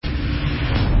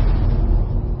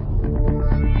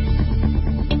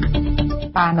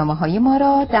برنامه‌های ما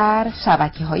را در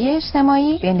شبکه‌های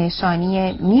اجتماعی به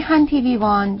نشانی میهن تیوی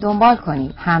وان دنبال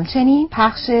کنید. همچنین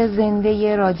پخش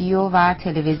زنده رادیو و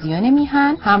تلویزیون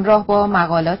میهن همراه با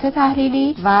مقالات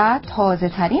تحلیلی و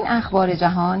تازه‌ترین اخبار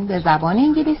جهان به زبان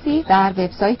انگلیسی در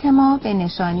وبسایت ما به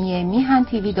نشانی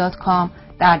mihantv.com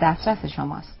در دسترس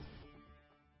شماست.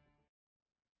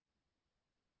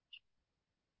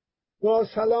 با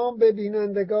سلام به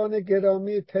بینندگان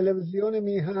گرامی تلویزیون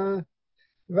میهن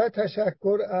و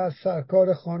تشکر از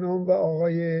سرکار خانم و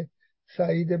آقای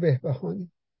سعید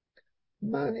بهبهانی.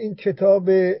 من این کتاب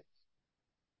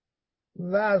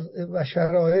وضع و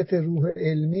شرایط روح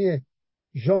علمی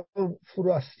ژان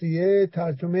فراستیه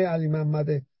ترجمه علی محمد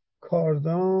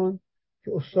کاردان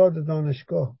که استاد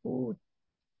دانشگاه بود،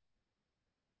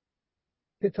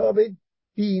 کتاب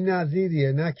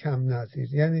بی‌نظیریه نه کم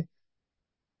نظیر. یعنی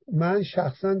من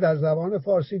شخصا در زبان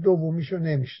فارسی دومیشو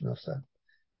نمیشناسم.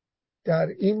 در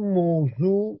این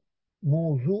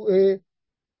موضوع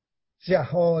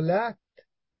جهالت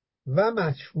و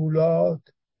مجهولات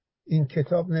این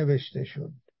کتاب نوشته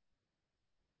شد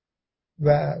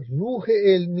و روح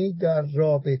علمی در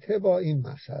رابطه با این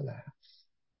مسئله است،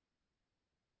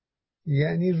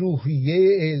 یعنی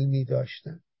روحیه علمی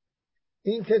داشتن.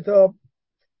 این کتاب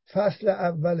فصل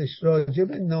اولش راجع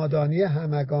به نادانی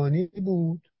همگانی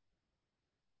بود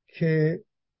که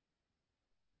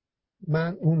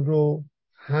من اون رو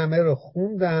همه رو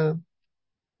خوندم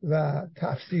و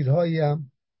تفسیرهایی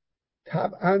هم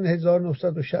طبعا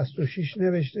 1966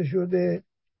 نوشته شده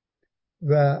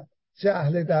و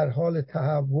جهل در حال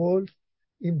تحول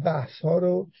این بحث ها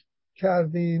رو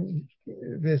کردیم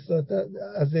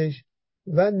ازش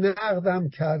و نقدم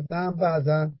کردم.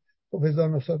 بعضا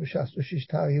 1966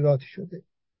 تغییراتی شده.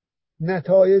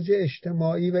 نتایج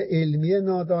اجتماعی و علمی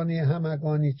نادانی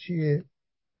همگانی چیه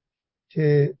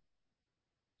که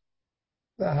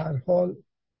به هر حال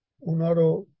اونا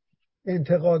رو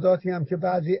انتقاداتی هم که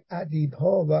بعضی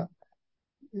ادیب‌ها و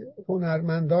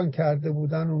هنرمندان کرده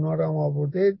بودن اونا رو هم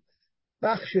آورده.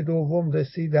 بخش دوم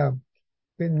رسیدم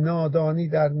به نادانی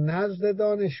در نزد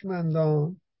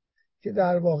دانشمندان که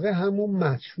در واقع همون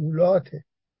مجهولاته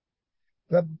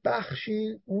و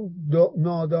بخشی اون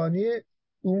نادانی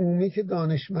عمومی که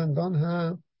دانشمندان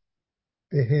هم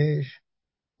بهش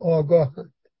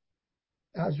آگاهند.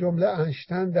 از جمله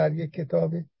انشتین در یک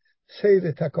کتاب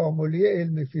سیر تکاملی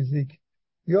علم فیزیک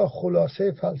یا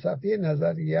خلاصه فلسفی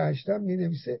نظریه انشتین می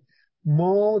نویسه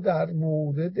ما در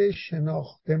مورد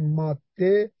شناخت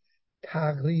ماده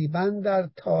تقریبا در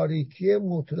تاریکی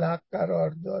مطلق قرار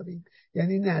داریم،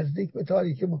 یعنی نزدیک به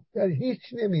تاریکی مطلق، هیچ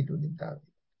نمیدونیم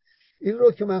تقریبا. این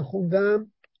رو که من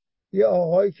خوندم یه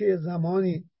آقایی که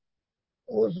زمانی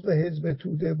عضو حزب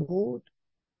توده بود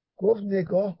گفت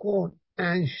نگاه کن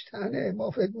انشتینه،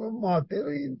 ما فکر کنیم ماده رو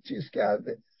این چیز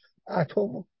کرده،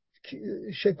 اتم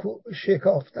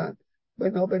شکافتن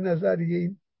بنا به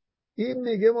نظریه این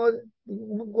میگه ما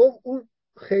گفت اون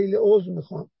خیلی عضو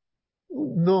میخوام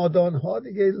اون نادان ها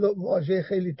دیگه واژه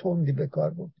خیلی تندی به کار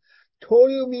بود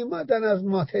طوری میمدن از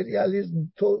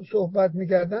ماتریالیسم صحبت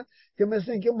میکردن که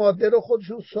مثل اینکه ماده رو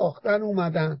خودشون ساختن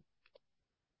اومدن.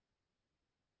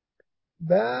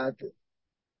 بعد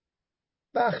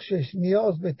بخشش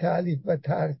نیاز به تألیف و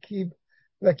ترکیب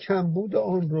و کمبود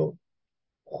آن رو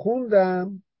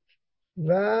خوندم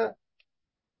و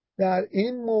در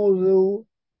این موضوع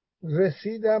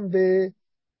رسیدم به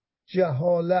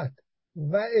جهالت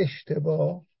و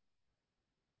اشتباه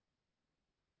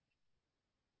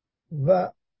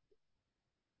و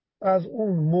از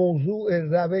اون موضوع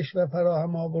روش و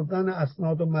فراهم آوردن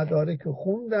اسناد و مدارک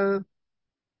خوندم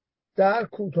در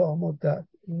کوتاه مدت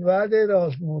و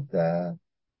دراز مدت.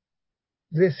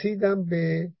 رسیدم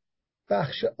به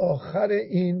بخش آخر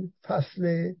این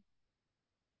فصل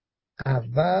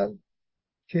اول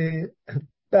که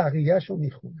بقیهش رو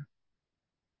میخونم.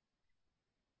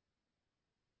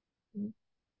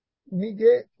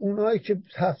 میگه اونایی که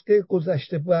هفته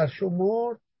گذشته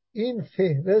برشمرد این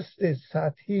فهرست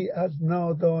سطحی از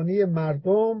نادانی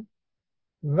مردم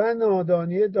و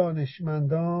نادانی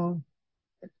دانشمندان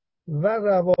و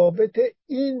روابط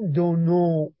این دو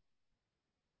نوع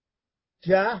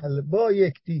جهل با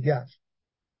یکدیگر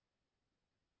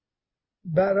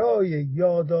برای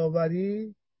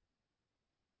یادآوری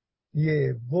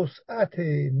وسعت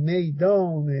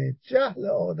میدان جهل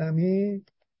آدمی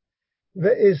و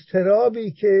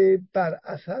اضطرابی که بر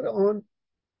اثر آن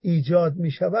ایجاد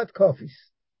می شود کافی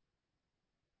است.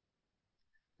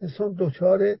 انسان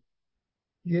دچار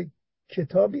یک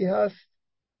کتابی هست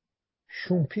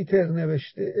شومپیتر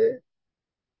نوشته،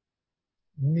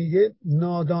 میگه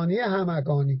نادانی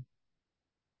همگانی.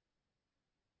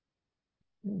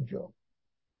 اینجا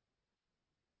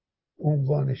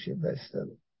عنوانشه به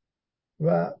اصطلاح،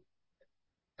 و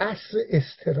عصر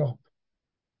اضطراب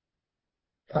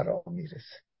فرا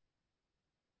میرسه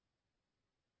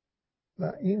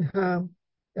و این هم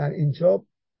در اینجا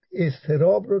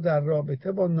اضطراب رو در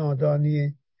رابطه با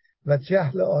نادانی و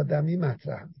جهل آدمی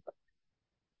مطرح میکنه.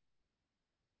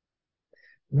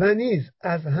 و نیز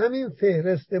از همین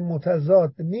فهرست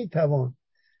متضاد میتوان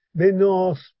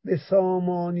به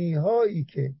سامانی هایی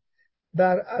که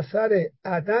بر اثر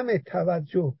عدم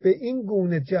توجه به این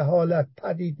گونه جهالت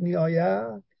پدید می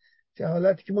آید،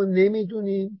 جهالتی که ما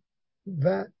نمیدونیم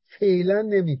و فعلا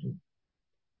نمیدونیم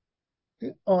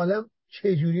این عالم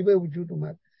چجوری به وجود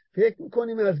اومد. فکر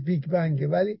میکنیم از بیگ بنگه،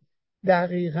 ولی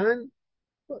دقیقاً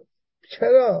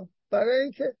چرا؟ برای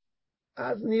اینکه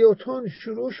از نیوتن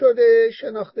شروع شده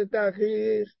شناخت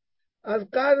دقیق، از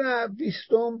قرن 20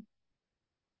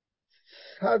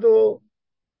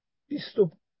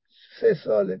 123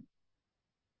 ساله،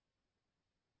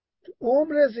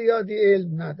 عمر زیادی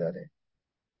علم نداره،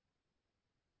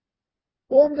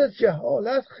 عمر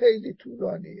جهالت خیلی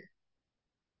طولانیه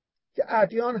که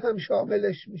ادیان هم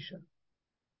شاملش میشن.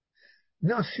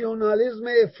 ناسیونالیسم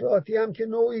افراطی هم که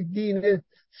نوعی دین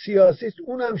سیاسی است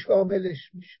اون هم شاملش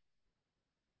میشه.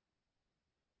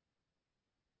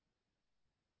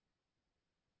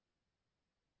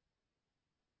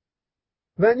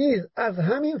 و نیز از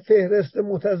همین فهرست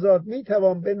متضاد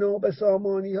میتوان به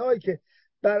نابسامانی هایی که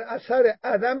بر اثر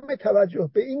عدم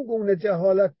توجه به این گونه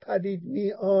جهالت پدید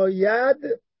می آید،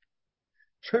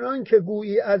 چنان که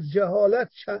گویی از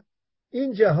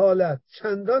این جهالت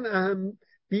چندان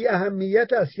بی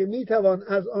اهمیت است که میتوان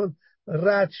از آن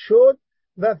رد شد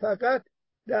و فقط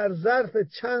در ظرف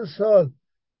چند سال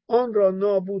آن را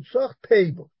نابود ساخت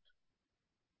پی برد.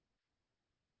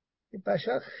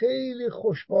 بشر خیلی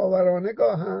خوشباورانه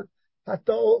گاهن،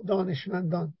 حتی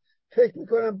دانشمندان فکر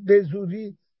میکنن به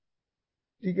زودی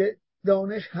دیگه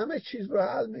دانش همه چیز رو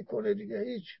حل میکنه، دیگه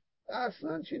هیچ،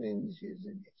 اصلا چنین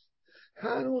چیزی نیست.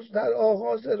 هنوز در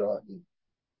آغاز راهی،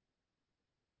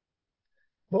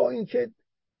 با اینکه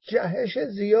جهش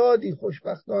زیادی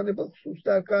خوشبختانه به خصوص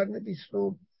در قرن 20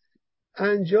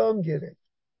 انجام گرفت.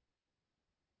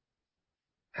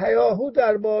 هیاهو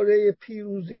درباره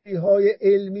پیروزی های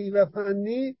علمی و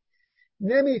فنی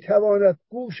نمیتواند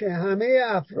گوش همه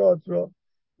افراد را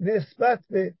نسبت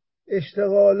به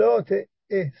اشتغالات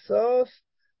احساس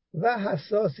و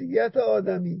حساسیت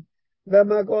آدمی و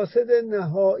مقاصد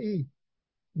نهایی،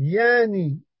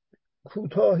 یعنی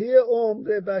کوتاهی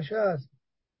عمر بشر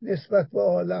نسبت به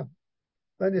عالم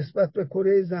و نسبت به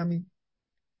کره زمین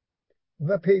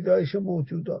و پیدایش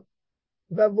موجودات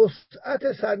و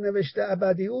وسعت سرنوشت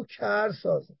ابدی او کر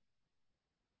سازد.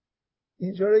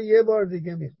 اینجا رو یه بار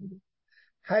دیگه میخونم.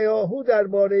 هیاهو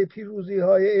درباره پیروزی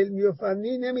های علمی و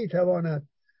فنی نمیتواند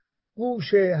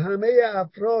گوش همه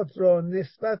افراد را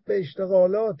نسبت به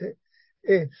اشتغالات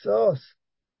احساس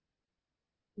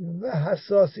و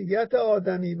حساسیت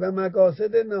آدمی و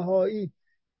مقاصد نهایی،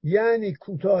 یعنی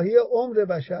کوتاهی عمر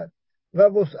بشر و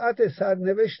وسعت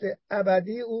سرنوشت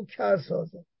ابدی او کر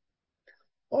سازد.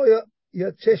 آیا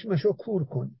یا چشمشو کور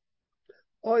کنی؟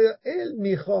 آیا علم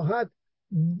میخواهد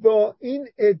با این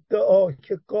ادعا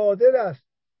که قادر است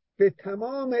به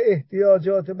تمام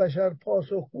احتیاجات بشر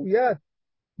پاسخگوید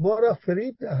ما را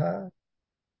فریب دهد؟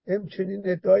 چنین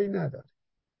ادعایی نداره،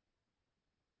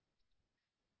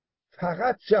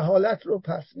 فقط جهالت رو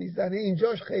پس میزنه.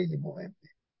 اینجاش خیلی مهمه،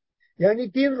 یعنی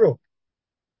دین رو،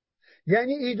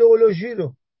 یعنی ایدئولوژی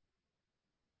رو.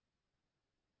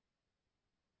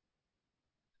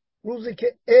 روزی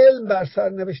که علم بر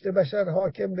سرنوشت بشر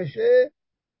حاکم بشه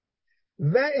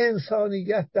و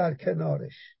انسانیت در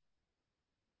کنارش،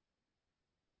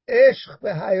 عشق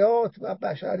به حیات و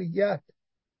بشریت،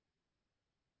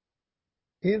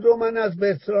 این رو من از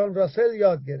برتراند راسل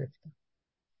یاد گرفتم.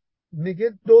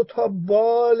 میگه 2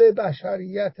 بال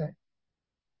بشریت،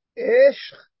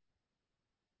 عشق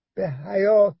به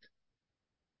حیات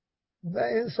و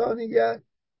انسانیت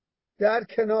در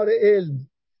کنار علم.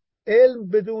 علم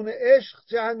بدون عشق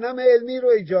جهنم علمی رو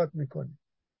ایجاد میکنه.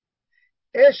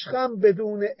 عشق هم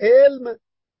بدون علم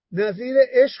نظیر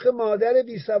عشق مادر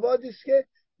بی سوادی است که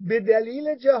به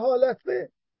دلیل جهالت به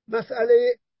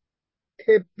مسئله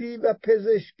طبی و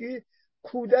پزشکی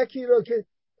کودکی را که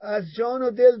از جان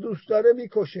و دل دوست داره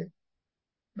میکشه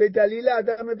به دلیل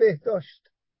عدم بهداشت.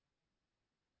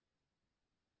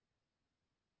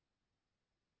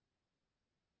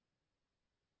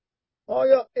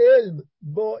 آیا علم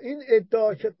با این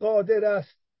ادعا که قادر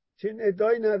است، چنین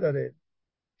ادعایی نداره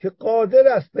که قادر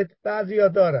است به بعضیا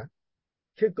دارن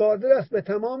که قادر است به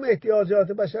تمام احتیاجات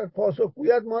بشر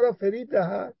پاسخگوید ما را فریب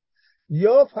دهد،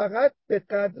 یا فقط به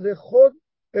قدر خود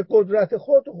به قدرت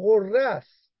خود غره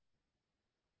است،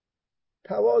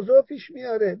 تواضع پیش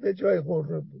میاره به جای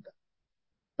غره بودن.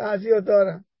 بعضیا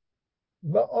دارن.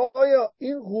 و آیا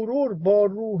این غرور با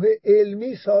روح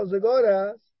علمی سازگار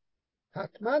است؟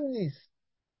 حتما نیست.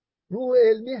 روح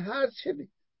علمی هرچه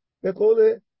به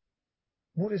قول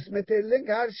موریس مترلینگ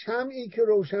هر شمعی که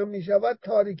روشن می شود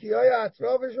تاریکی های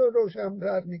اطرافش رو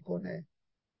روشن‌تر میکنه.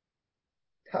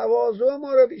 تواضع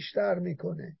ما رو بیشتر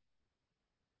میکنه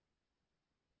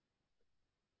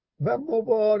و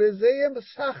مبارزه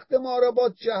سخت ما را با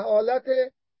جهالت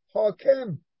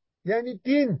حاکم یعنی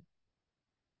دین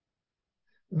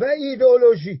و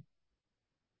ایدئولوژی.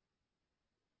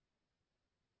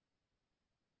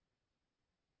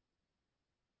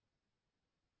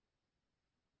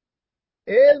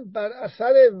 علم بر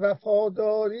اثر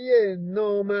وفاداری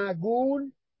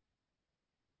نامعقول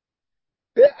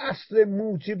به اصل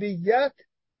موجبیت.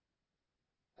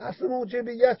 اصل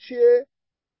موجبیت چیه؟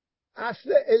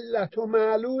 اصل علت و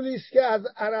معلولی است که از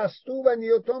ارسطو و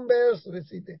نیوتن به ارث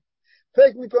رسیده.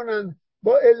 فکر میکنن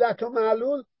با علت و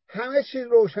معلول همه چیز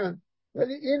روشن،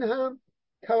 ولی این هم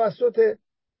توسط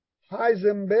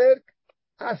هایزنبرگ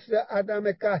اصل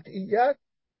عدم قطعیت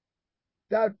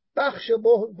در بخش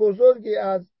بزرگی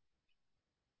از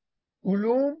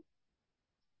علوم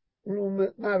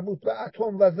مربوط به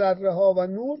اتم و ذره ها و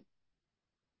نور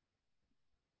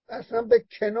اصلا به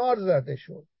کنار زده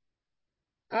شد.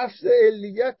 اصل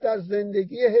علیت در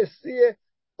زندگی حسی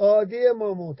عادی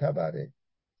ما معتبره،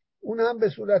 اون هم به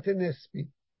صورت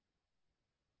نسبی.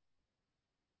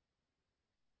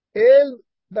 علم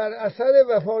بر اثر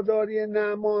وفاداری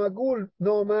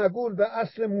نامعقول به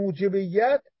اصل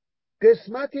موجبیت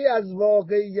قسمتی از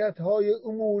واقعیت‌های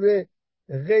امور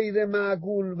غیر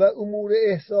معقول و امور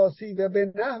احساسی و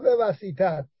به نحو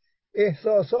وسیع‌تر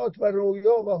احساسات و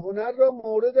رویا و هنر را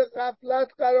مورد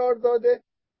غفلت قرار داده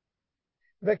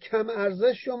و کم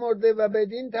ارزش شمرده و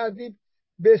بدین ترتیب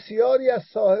بسیاری از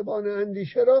صاحبان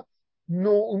اندیشه را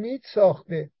ناامید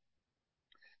ساخته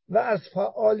و از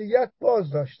فعالیت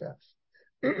باز داشته است.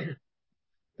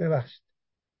 ببخشید.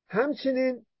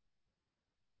 همچنین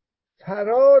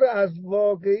فرار از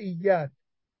واقعیت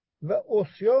و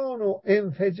عصیان و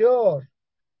انفجار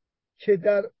که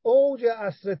در اوج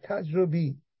عصر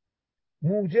تجربی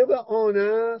موجب آن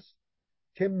است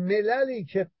که مللی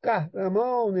که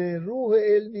قهرمان روح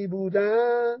علمی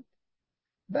بودند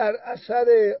بر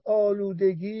اثر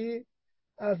آلودگی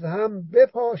از هم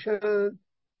بپاشند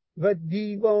و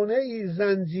دیوانه ای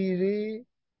زنجیری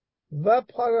و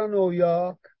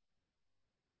پارانویاک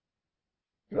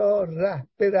را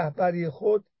به رهبری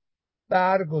خود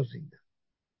برگزیدند.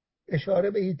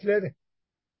 اشاره به هیتلره.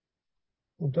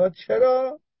 منتها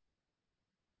چرا؟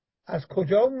 از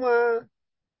کجا اومد؟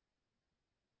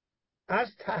 از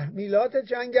تحمیلات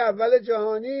جنگ اول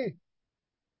جهانی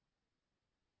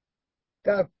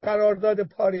در قرارداد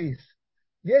پاریس.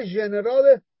 یه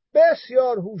ژنرال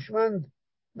بسیار هوشمند،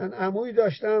 من عمویی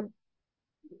داشتم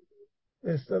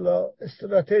به اصطلاح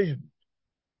استراتژ بود،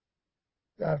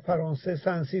 در فرانسه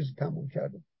سنسیر تموم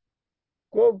کرده.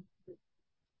 گفت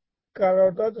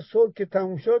قرارداد صلح که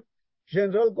تموم شد،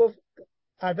 ژنرال گفت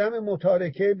عدم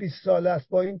متارکه 20 ساله است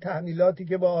با این تحمیلاتی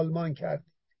که با آلمان کرد.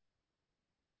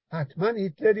 حتما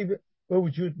هیتلری به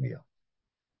وجود میاد.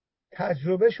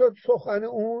 تجربه شد سخن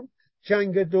اون.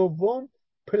 جنگ دوم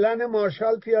پلن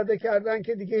مارشال پیاده کردن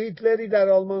که دیگه هیتلری در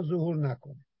آلمان ظهور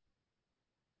نکنه،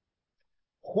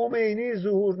 خمینی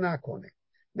ظهور نکنه.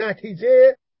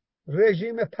 نتیجه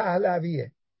رژیم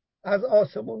پهلویه، از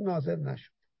آسمون نازل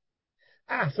نشد.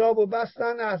 احزاب و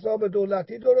بستن، احزاب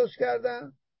دولتی درست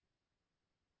کردن،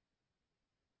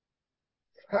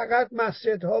 فقط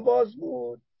مسجدها باز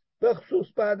بود، به خصوص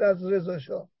بعد از رضا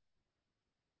شاه.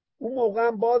 اون موقع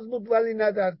هم باز بود ولی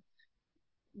نه در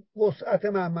وسعت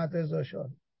محمد رضا شاه.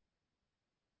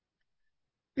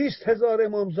 20,000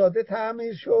 امامزاده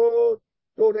تعمیر شد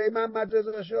دوره محمد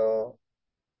رضا شاه.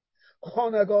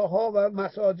 خانقاه ها و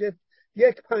مساجد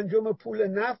 1/5 پول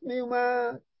نفت می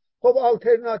اومد. خب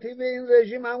آلترناتیو این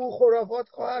رژیم همون خرافات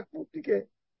خواهد بود دیگه.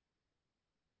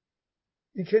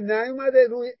 این که نیومده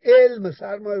روی علم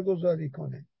سرمایه گذاری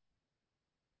کنه،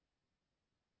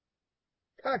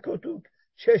 تک و توک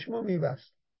چشمو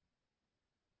میبست.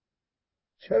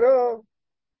 چرا؟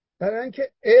 برای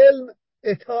اینکه علم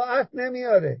اطاعت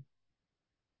نمیاره،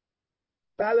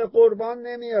 بله قربان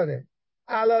نمیاره،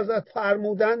 علازت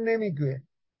فرمودن نمیگوه،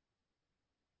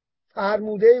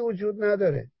 فرموده وجود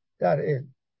نداره در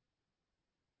علم.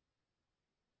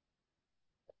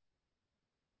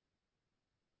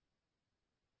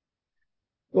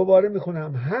 دوباره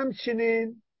میخونم.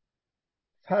 همچنین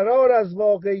فرار از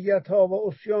واقعیت ها و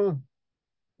عصیان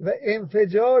و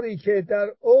انفجاری که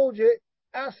در اوج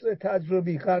عصر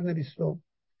تجربی قرن 20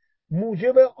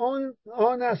 موجب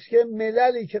آن است که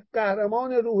مللی که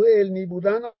قهرمان روح علمی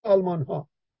بودن آلمان ها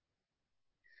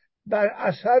بر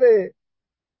اثر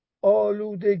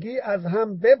آلودگی از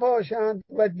هم بپاشند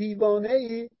و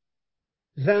دیوانه‌ای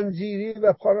زنجیری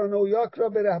و پارانویاک را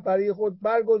به رهبری خود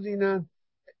برگزینند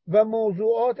و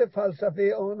موضوعات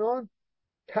فلسفه آنان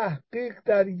تحقیق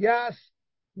در یأس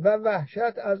و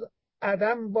وحشت از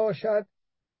عدم باشد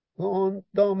و آن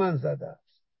دامن زده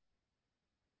است.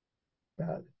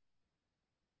 بله.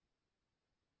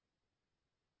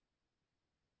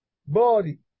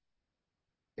 باری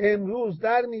امروز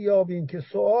در میابیم که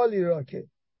سوالی را که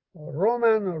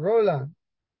رومن رولند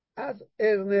از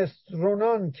ارنست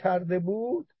رونان کرده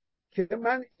بود که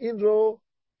من این رو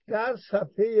در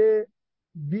صفحه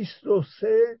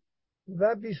 23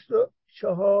 و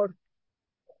 24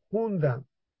 خوندم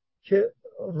که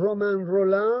رومن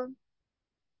رولند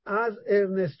از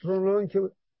ارنست رونان که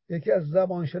یکی از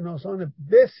زبانشناسان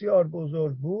بسیار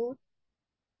بزرگ بود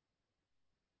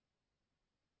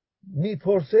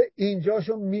میپرسه.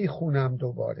 اینجاشو میخونم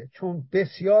دوباره چون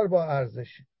بسیار با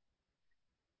ارزشه.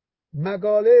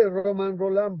 مقاله رومن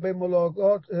رولند به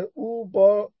ملاقات او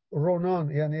با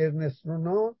رونان یعنی ارنست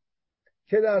رونان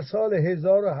که در سال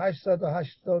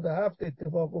 1887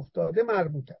 اتفاق افتاده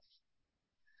مربوط است.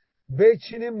 وی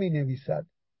چنین می نویسد: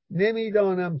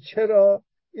 نمیدانم چرا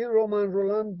این رومن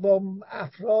رولند با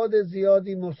افراد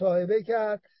زیادی مصاحبه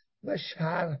کرد و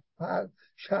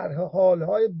شرح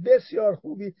حالهای بسیار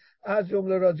خوبی از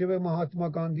جمله راجع به مهاتما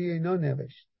گاندی اینا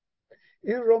نوشت.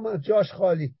 این جاش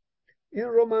خالی. این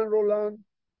رومن رولند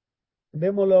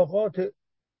به ملاقات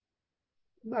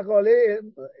مقاله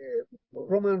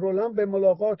رومن رولند به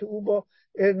ملاقات او با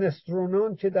ارنست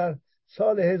رونان که در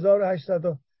سال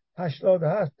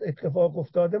 1887 اتفاق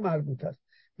افتاده مربوط است.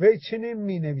 وی چنین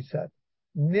می نویسد: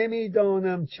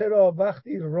 نمیدانم چرا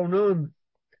وقتی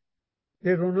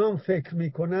به رونان فکر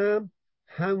می کنم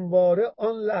همواره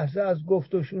آن لحظه از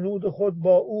گفت و شنود خود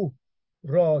با او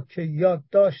را که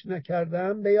یادداشت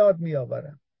نکردم به یاد می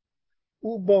آورم.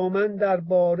 او با من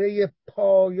درباره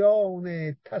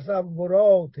پایان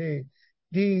تصورات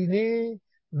دینی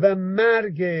و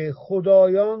مرگ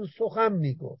خدایان سخن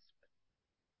می گفت.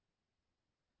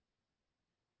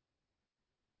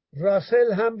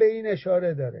 راسل هم به این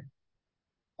اشاره داره.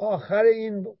 آخر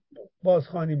این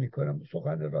بازخوانی میکنم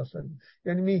سخن راسل،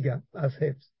 یعنی میگم از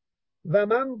حفظ. و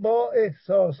من با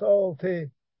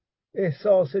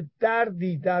احساس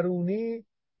دردی درونی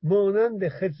مانند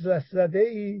خجلت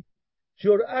زده‌ای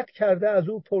جرأت کرده از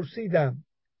او پرسیدم: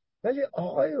 ولی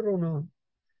آقای رونان،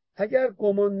 اگر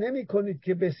گمان نمی کنید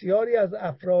که بسیاری از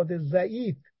افراد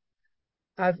ضعیف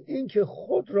از اینکه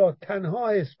خود را تنها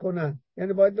حس کنند،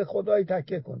 یعنی باید به خدای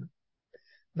تکیه کنند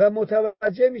و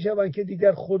متوجه می شوند که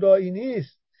دیگر خدایی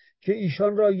نیست که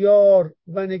ایشان را یار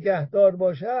و نگهدار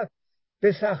باشد،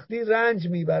 به سختی رنج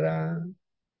می برند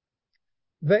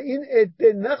و این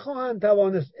عده نخواهند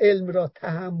توانست علم را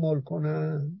تحمل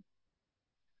کنند؟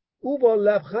 او با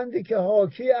لبخندی که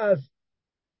حاکی از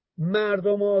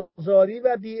مردم آزاری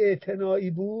و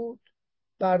بی‌اعتنایی بود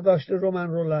برداشت رومن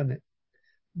رولند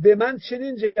به من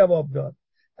چنین جواب داد: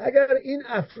 اگر این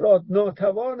افراد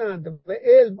ناتوانند و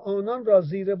علم آنان را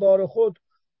زیر بار خود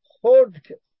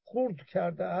خورد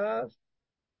کرده است،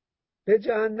 به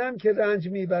جهنم که رنج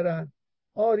میبرند.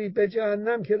 آری به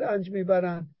جهنم که رنج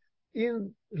میبرند.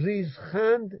 این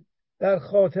ریزخند در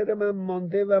خاطر من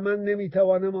مانده و من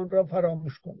نمیتوانم آن را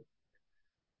فراموش کنم.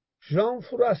 ژان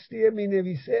فراستیه می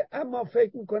نویسه: اما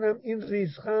فکر میکنم این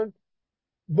ریزخند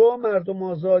با مردم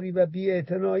آزاری و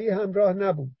بی‌اعتنایی همراه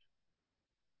نبود.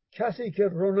 کسی که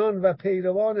رونان و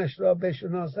پیروانش را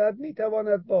بشناسد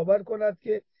میتواند باور کند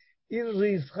که این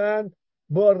ریزخند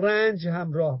با رنج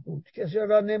همراه بود که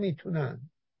چرا نمیتونند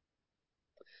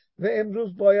و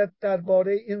امروز باید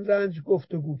درباره این رنج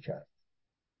گفتگو کرد.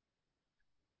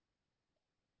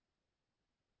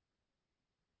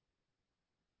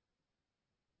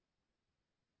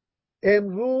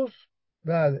 امروز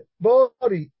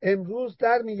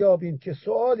در میابیم که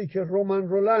سوالی که رومن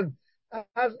رولند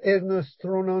از ارنست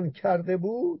رونان کرده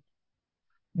بود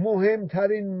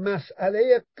مهمترین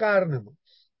مسئله قرن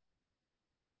ماست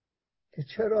که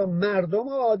چرا مردم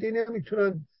عادی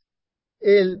نمیتونن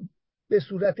علم به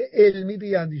صورت علمی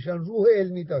بیاندیشن، روح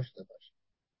علمی داشته باشن.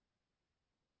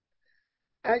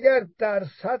 اگر در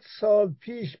 100 سال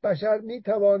پیش بشر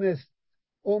میتوانست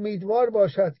امیدوار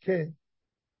باشد که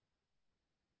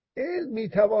علم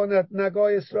میتواند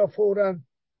نگایس را فوراً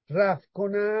رفع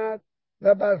کند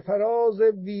و بر فراز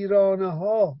ویرانه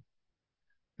ها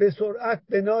به سرعت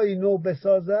بنایی نو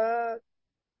بسازد،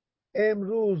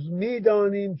 امروز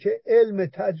میدانیم که علم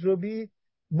تجربی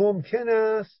ممکن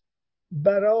است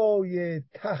برای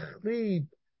تخریب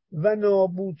و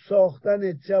نابود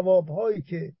ساختن جوابهایی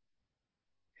که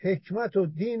حکمت و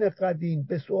دین قدیم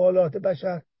به سوالات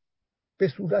بشر به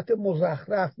صورت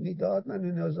مزخرف میداد، من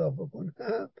این اضافه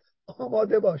کنم،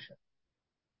 آماده باشد.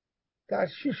 در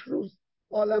 6 روز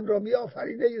عالم را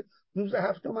میآفریده، روز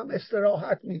هفتم هم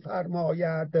استراحت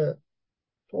میفرماید.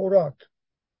 تورات.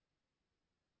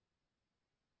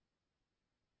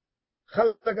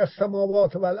 خلق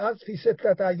السماوات والارض فی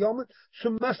 6 ایام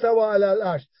ثم استوى علی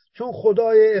العرش. چون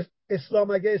خدای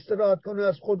اسلام اگه استراحت کنه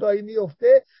از خدایی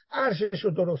میفته، عرشش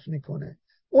رو درست میکنه.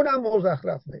 اونم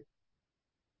مزخرفه.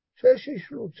 چه 6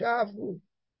 روز، چه 7 روز.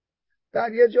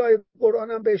 در یه جای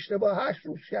قرآن هم به اشتباه 8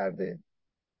 روز کرده.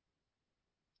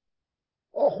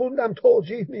 آخوندم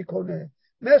توجیه میکنه،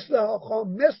 مثل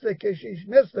آخام، مثل کشیش،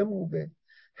 مثل موبه،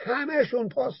 همهشون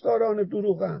پاسداران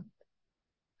دروغن،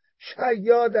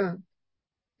 شیادن.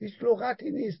 هیچ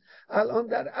لغتی نیست. الان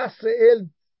در عصر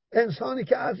علم انسانی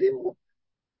که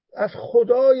از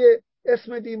خدای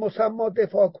اسم دی مسما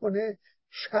دفاع کنه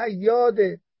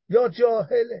شیاده یا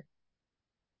جاهله.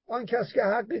 آن کس که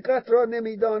حقیقت را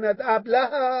نمیداند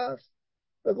ابله است،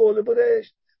 به قول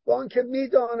برشت، و آن که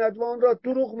میداند و آن را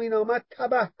دروغ مینامد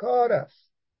تبهکار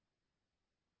است.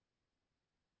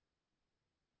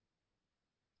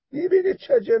 میبینید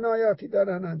چه جنایاتی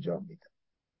دارن انجام میدن.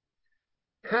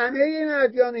 همه این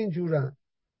ادیان اینجورن.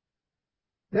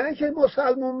 نه که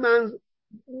مسلمان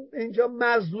اینجا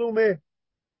مظلومه،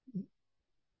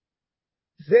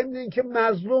 ضمن اینکه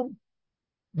مظلوم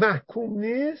محکوم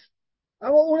نیست،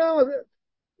 اما اونم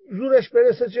زورش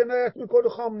برسه جنایت میکنه.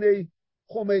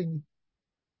 خمینی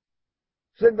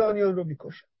زندانیان رو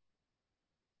میکشن.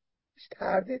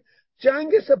 تردید.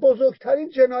 جنگ بزرگترین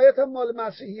جنایت هم مال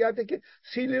مسیحیته که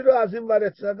سیلی رو از این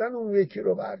ورد زدن، اون یکی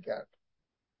رو برگرد.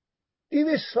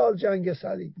 200 سال جنگ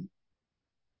صلیبی،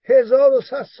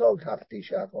 1100 سال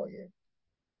تفتیش عقاید،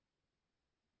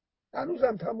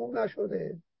 هنوزم تموم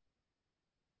نشده.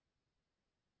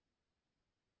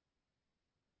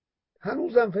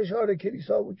 هنوزم فشار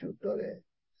کلیسا وجود داره.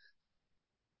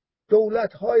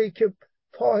 دولت هایی که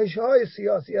فاحشه های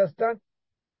سیاسی هستن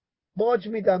باج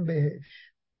میدن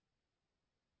بهش.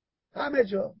 همه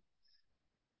جا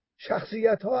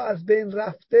شخصیت ها از بین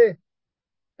رفته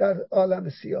در عالم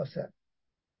سیاست.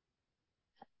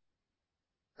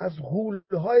 از غول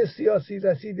های سیاسی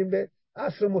رسیدیم به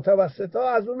عصر متوسط ها،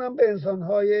 از اونم به انسان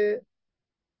های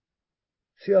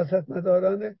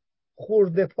سیاستمداران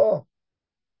خرده پا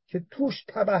که توش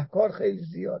تبهکار خیلی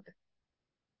زیاده.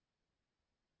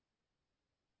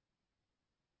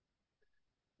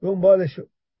 دنبالشو.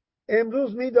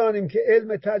 امروز میدانیم که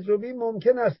علم تجربی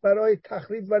ممکن است برای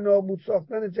تخریب و نابود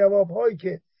ساختن جوابهایی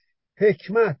که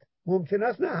حکمت ممکن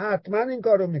است، نه حتما این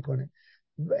کارو میکنه،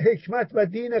 حکمت و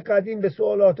دین قدیم به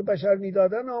سوالات بشر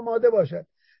میدادن آماده باشد،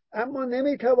 اما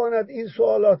نمیتواند این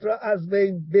سوالات را از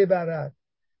بین ببرد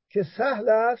که سهل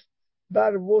است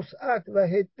بر وسعت و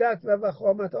حدت و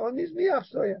وخامت آن نیز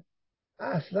میافزاید.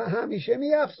 اصلا همیشه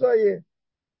میافزایه.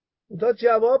 تا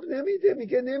جواب نمیده،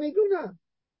 میگه نمیدونم.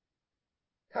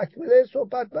 تکمله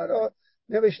صحبت برای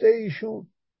نوشته ایشون.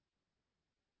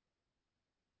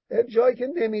 جایی که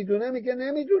نمیدونه میگه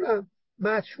نمیدونم،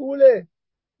 مجهوله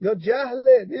یا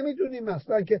جهله، نمیدونیم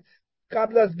مثلا که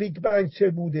قبل از بیگ بنگ چه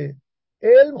بوده.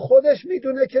 علم خودش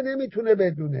میدونه که نمیتونه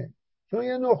بدونه، چون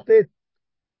یه نقطه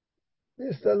به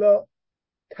اصطلاح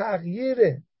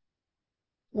تغییره،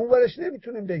 اون ورش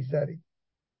نمیتونیم بگذاریم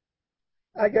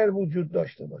اگر وجود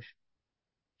داشته باشه،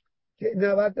 که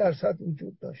 90%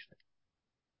 وجود داشته.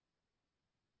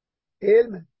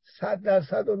 علم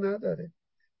 100% رو نداره.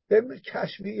 به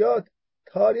کشفیات،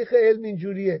 تاریخ علم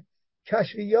اینجوریه،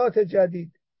 کشفیات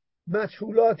جدید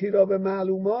مجهولاتی را به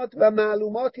معلومات و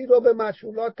معلوماتی را به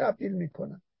مجهولات تبدیل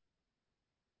میکنن.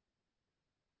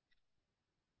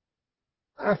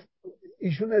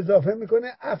 ایشون اضافه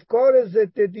میکنه افکار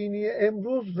ضد دینی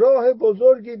امروز راه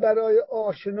بزرگی برای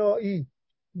آشنایی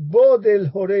با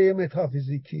دلهره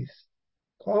متافیزیکی است.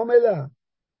 کاملا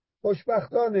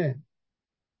خوشبختانه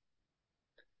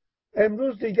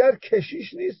امروز دیگر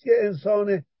کشیش نیست که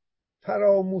انسان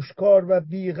فراموشکار و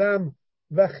بیغم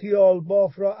و خیال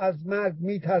باف را از مرگ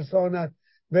میترساند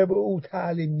و به او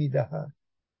تعلیم میدهد.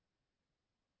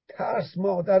 ترس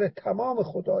مادر تمام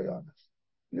خدایان است.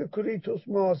 یوکریتوس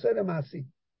معاصر مسیح.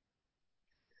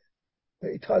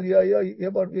 به ایتالیایی یه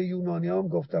بار به یونانی هم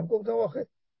گفتم آخه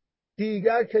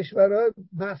دیگر کشورها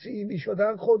مسیحی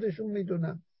میشدن خودشون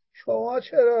میدونن، شما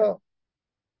چرا؟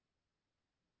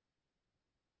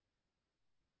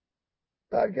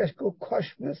 برگشت گفت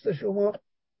کاش مثل شما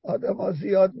آدم ها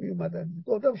زیاد می اومدن.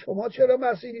 گفتم شما چرا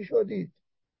مسیحی شدید؟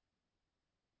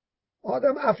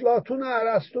 آدم افلاطون و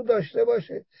ارسطو داشته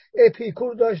باشه،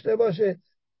 اپیکور داشته باشه،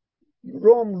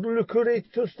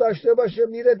 لوکریتوس داشته باشه،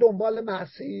 میره دنبال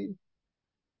مسیح؟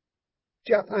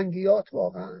 جفنگیات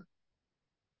واقعا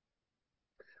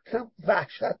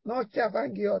وحشتناک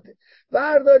جفنگیاته.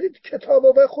 بردارید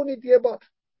کتابو بخونید یه بار،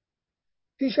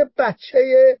 پیش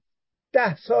بچه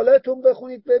 10 سالتون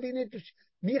بخونید ببینید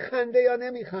میخنده یا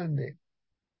نمیخنده.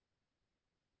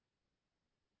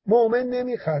 مؤمن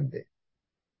نمیخنده.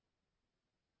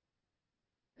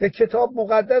 به کتاب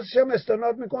مقدسش هم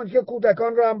استناد میکنید که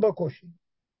کودکان رو هم بکشید.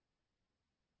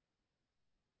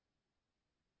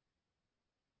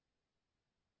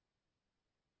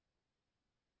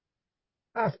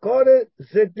 افکار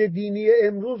ضد دینی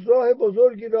امروز راه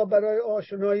بزرگی را برای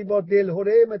آشنایی با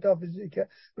دلهره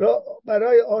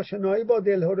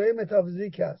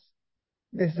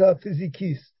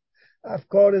متافیزیکی است.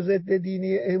 افکار ضد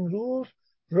دینی امروز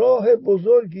راه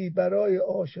بزرگی برای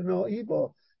آشنایی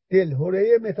با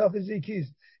دلهره متافیزیکی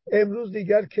است. امروز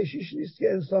دیگر کشیش نیست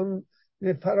که انسان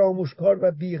فراموشکار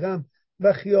و بیغم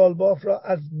و خیالباف را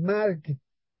از مرگ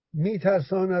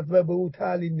میترساند و به او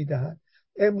تعلیم میدهد.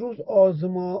 امروز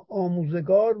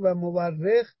آموزگار و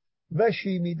مورخ و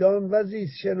شیمیدان و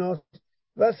زیست شناس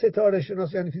و ستاره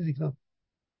شناس یعنی فیزیکدان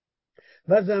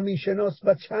و زمین شناس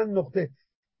و چند نقطه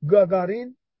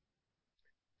گاگارین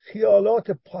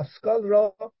خیالات پاسکال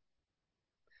را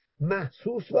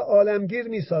محسوس و عالمگیر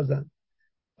میسازند.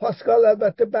 پاسکال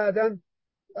البته بعداً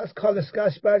از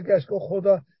کالسکش برگشت که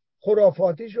خدا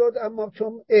خرافاتی شد، اما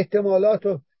چون احتمالات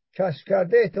رو کشف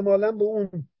کرده احتمالاً به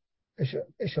اون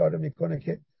اشاره میکنه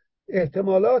که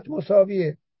احتمالات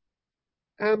مساویه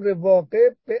امر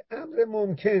واقع به امر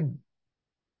ممکن.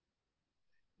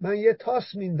 من یه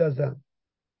تاس میندازم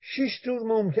 6 جور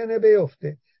ممکنه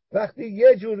بیفته، وقتی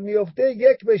یه جور میفته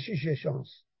 1 به 6 شانس.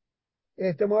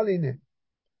 احتمال اینه.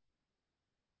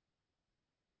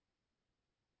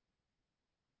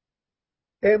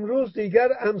 امروز دیگر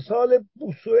امثال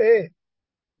بوسوئه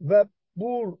و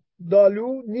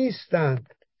بوردالو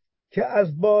نیستند که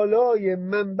از بالای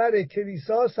منبر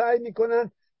کلیسا سعی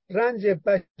میکنند رنج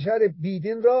بشر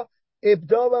بیدین را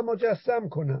ابداع و مجسم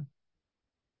کنند.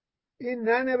 این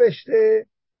ننوشته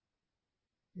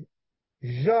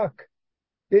ژاک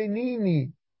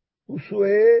بنینی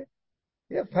بوسوئه،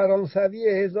 یه فرانسوی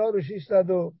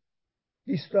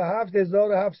 1627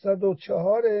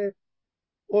 1704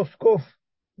 اسقف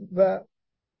و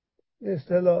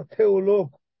اصطلاح تئولوگ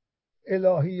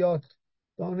الهیات،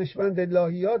 دانشمند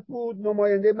الهیات بود،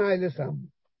 نماینده مجلس هم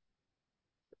بود.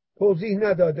 توضیح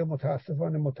نداده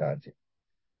متاسفانه مترجم.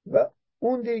 و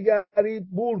اون دیگری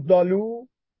بوردالو،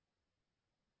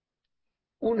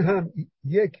 اون هم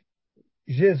یک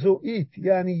ژزوئیت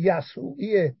یعنی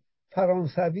یسوعی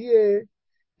فرانسویه.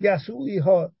 یسوعی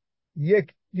ها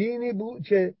یک دینی بود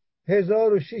که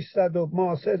 1600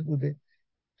 معاصر بوده،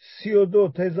 32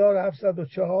 تا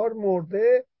 1704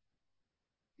 مرده.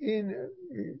 این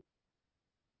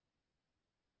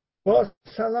با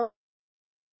سلام.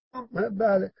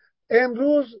 بله،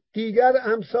 امروز دیگر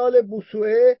امثال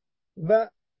بوسوئه و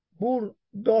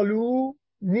بوردالو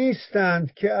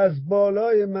نیستند که از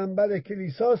بالای منبر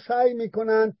کلیسا سعی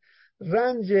میکنند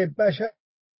رنج بشر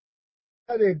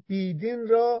بیدین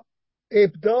را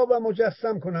ابداع و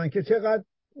مجسم کنند که چقدر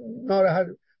ناراحت.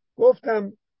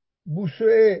 گفتم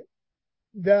بوسوئه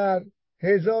در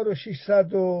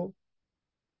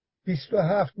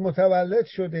 1627 متولد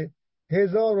شده،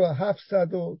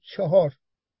 1704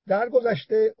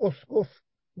 درگذشته اسقف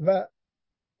و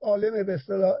عالم به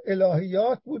اصطلاح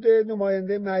الهیات بوده،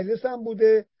 نماینده مجلس هم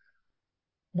بوده.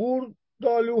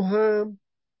 بوردالو هم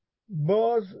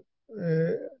باز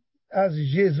از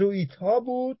ژزوئیت ها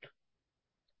بود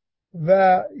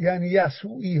و یعنی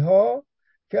یسوعی ها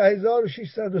که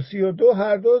 1632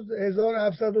 هر دو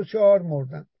 1704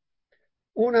 مردن.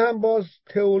 اون هم باز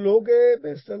تئولوگ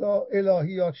به اصطلاح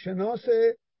الهیات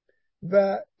شناسه.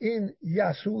 و این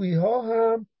یسوعی ها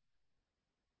هم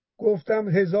گفتم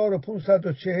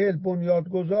 1540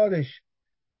 بنیادگذارش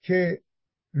که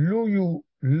لویو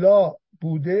لا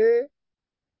بوده،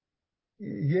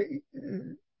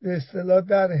 به اصطلاح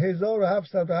در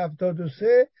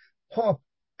 1773 پاپ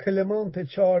کلمانت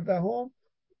 14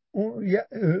 اون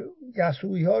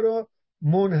یسوعی ها رو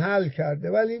منحل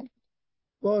کرده، ولی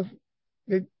باز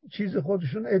به چیز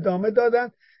خودشون ادامه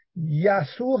دادن.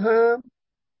 یسوع هم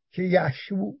که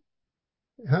یشوع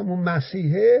همون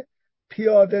مسیحه،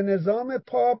 پیاده نظام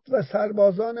پاپ و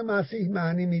سربازان مسیح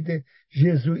معنی میده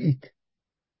ژزوئیت.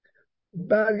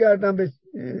 برگردم به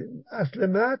اصل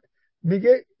متن،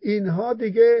 میگه اینها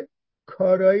دیگه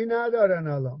کارایی ندارن.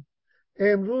 الان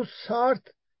امروز سارت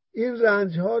این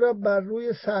رنجها را بر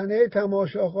روی صحنه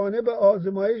تماشاخانه به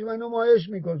آزمایش و نمایش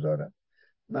میگذارد.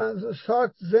 من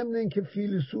سارت ضمن اینکه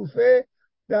فیلسوفه،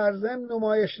 در ضمن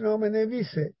نمایشنامه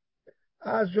نویسه.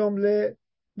 از جمله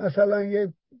مثلا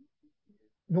یه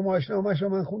نمایشنامه‌شو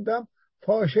من خوندم،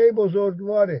 فاحشه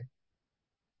بزرگواره،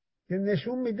 که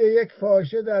نشون میده یک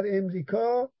فاحشه در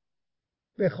امریکا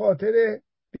به خاطر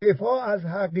دفاع از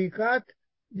حقیقت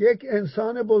یک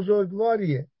انسان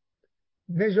بزرگواریه.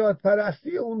 نژاد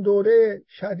پرستی اون دوره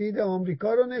شدید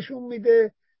آمریکا رو نشون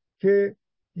میده که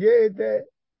یه عده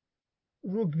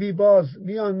روگبی باز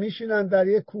میان میشینن در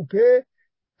یک کوپه،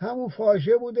 همون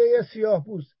فاحشه بوده یه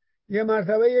سیاه‌پوست. یه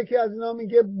مرتبه یکی از اینا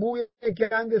میگه بوی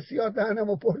گند سیاه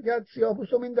دهنمو پر کرد،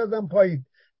 سیاه‌پوستو میندازم پایین،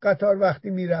 قطار وقتی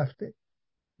میرفته.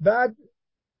 بعد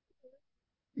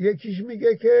یکیش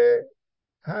میگه که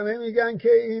همه میگن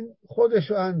که این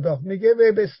خودشو انداخت، میگه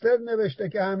وبستر نوشته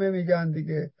که همه میگن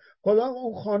دیگه. خدا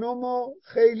اون خانم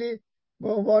خیلی به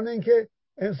عنوان اینکه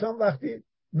انسان وقتی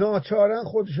ناچارن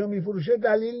خودشو میفروشه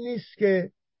دلیل نیست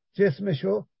که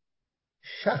جسمشو،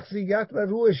 شخصیت و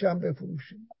روحش هم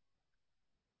بفروشه.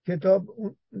 کتاب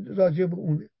راجع به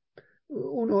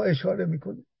اونو اشاره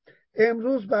میکنه.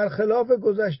 امروز برخلاف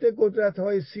گذشته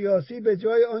قدرت‌های سیاسی به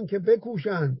جای آنکه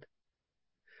بکوشند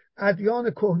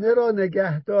ادیان کهنه را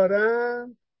نگه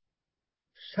دارند،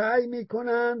 سعی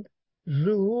میکنند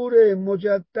ظهور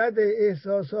مجدد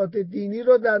احساسات دینی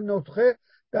را در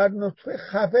نطفه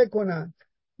خفه کنند.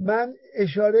 من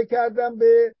اشاره کردم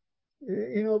به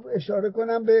اینو، اشاره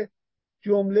کنم به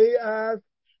جمله از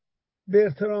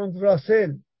برتراند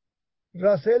راسل.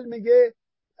 راسل میگه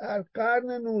در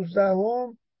قرن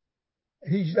 19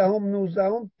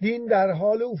 18 دین در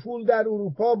حال افول در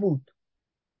اروپا بود.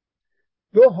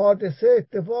 دو حادثه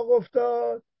اتفاق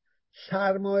افتاد.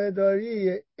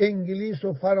 سرمایه‌داری انگلیس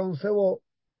و فرانسه و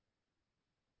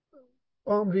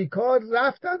آمریکا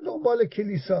رفتن دنبال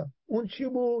کلیسا. اون چی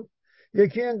بود؟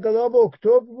 یکی انقلاب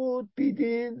اکتبر بود،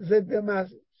 بیدین ضد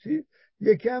مسیح.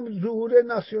 یکی هم ظهور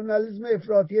ناسیونالیسم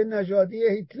افراطی نژادی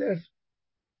هیتلر.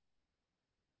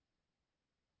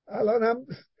 الان هم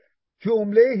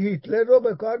جمله هیتلر رو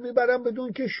به کار میبرن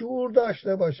بدون که شعور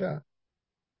داشته باشن.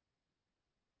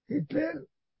 هیتلر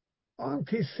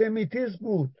آنتی سمیتیسم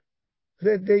بود،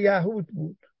 ضد یهود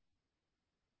بود.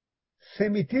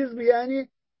 سمیتیسم یعنی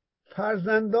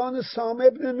فرزندان سام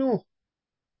ابن نوح،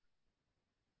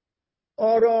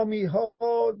 آرامی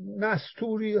ها،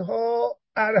 نستوری ها،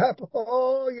 عرب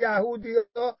ها، یهودی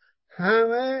ها،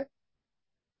 همه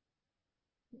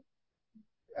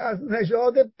از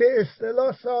نژاد به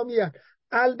اصطلاح سامی هستند.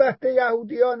 البته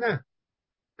یهودی ها نه،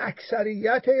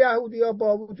 اکثریت یهودی ها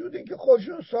با وجود اینکه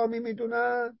خودشون سامی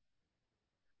میدونن،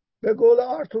 به قول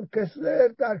آرتور کسلر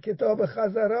در کتاب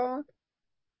خزران،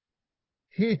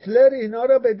 هیتلر اینا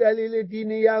را به دلیل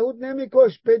دین یهود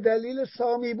نمیکش، به دلیل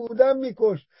سامی بودن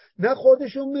میکش. نه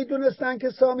خودشون میدونستن که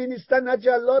سامی نیستن، نه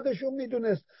جلادشون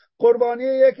میدونست. قربانی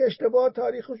یک اشتباه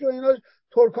تاریخشون اینا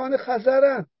ترکان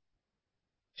خزرن،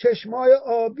 چشمای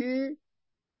آبی،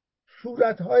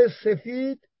 صورتهای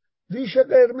سفید، ریش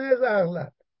قرمز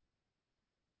اغلب.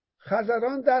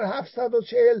 خزران در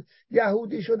 740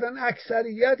 یهودی شدن.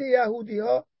 اکثریت یهودی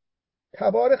ها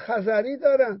تبار خزری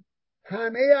دارن،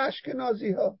 همه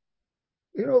اشکنازی ها.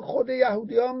 اینو خود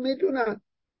یهودی ها میدونن.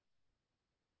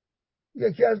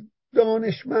 یکی از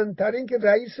دانشمندترین که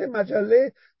رئیس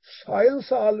مجله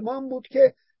ساینس آلمان بود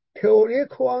که تئوری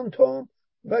کوانتوم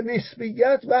و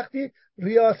نسبیت وقتی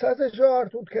ریاستش رو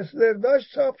آرتور کسلر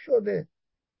داشت چاپ شده.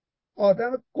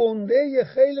 آدم گنده،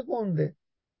 خیلی گنده،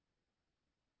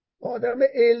 آدم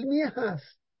علمی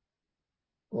هست.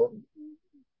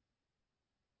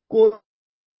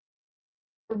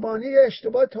 قربانی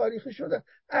اشتباه تاریخی شده.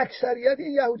 اکثریت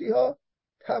این یهودی ها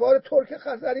تبار ترک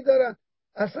خزری دارن،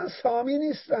 اصلا سامی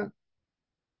نیستن.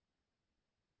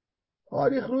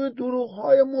 تاریخ روی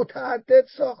دروغ‌های متعدد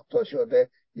ساخته شده.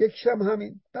 یکیشم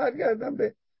همین. برگردم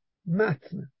به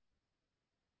متن.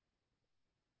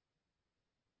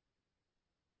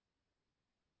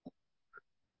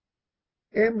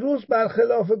 امروز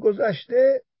برخلاف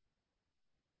گذشته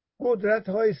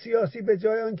قدرت‌های سیاسی به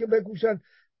جای آنکه بکوشند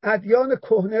ادیان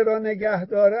کهنه را نگه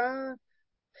دارند،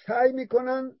 سعی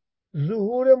میکنن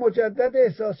ظهور مجدد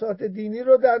احساسات دینی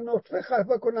رو در نطفه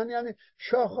خفه کنن. یعنی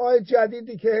شاخه‌های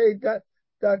جدیدی که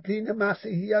در دین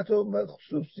مسیحیت و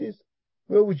خصوصی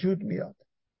به وجود میاد.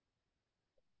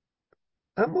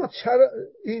 اما چرا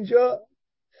اینجا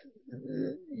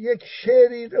یک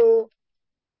شعری رو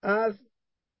از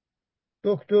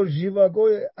دکتر ژیواگو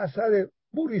اثر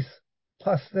بوریس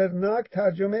پاسترناک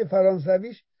ترجمه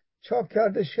فرانسویش چاپ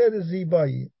کرده، شعر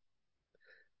زیبایی.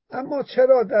 اما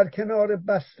چرا در کنار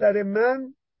بستر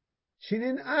من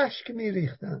چنین اشک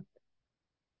می‌ریختند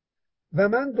و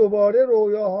من دوباره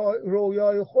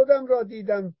رویای خودم را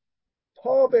دیدم.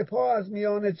 پا به پا از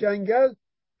میان جنگل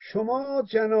شما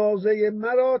جنازه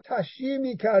مرا تشییع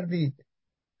می‌کردید.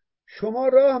 شما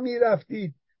راه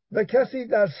می‌رفتید و کسی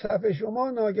در صف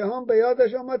شما ناگهان به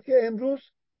یادش آمد که امروز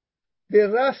به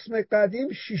رسم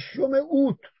قدیم 6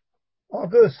 اوت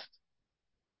آگوست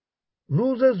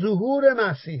روز ظهور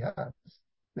مسیح است،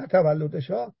 نه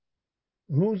تولدش ها،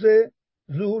 روز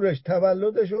ظهورش.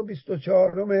 تولدش رو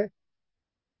 24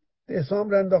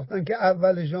 دسامبر انداختن که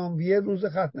اول ژانویه روز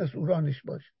ختم سورانش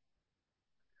باشه.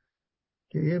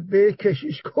 که به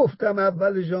کشیش گفتم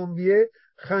اول ژانویه،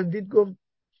 خندید گفت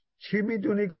چی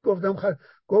میدونی؟ گفتم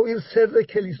گفت این سر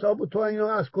کلیسا بود، تو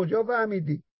اینا از کجا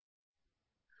فهمیدی؟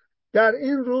 در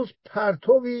این روز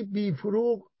پرتوی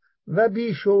بیفروغ و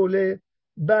بیشعله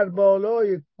بر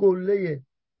بالای قله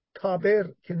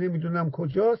تابر که نمیدونم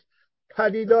کجاست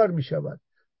پدیدار می شود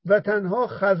و تنها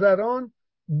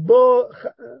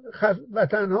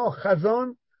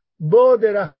خزان با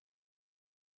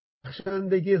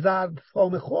درخشندگی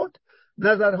زردفام خود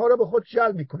نظرها را به خود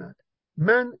جلب می کند.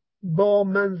 من با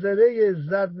منظره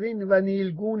زرین و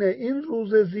نیلگون این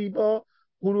روز زیبا،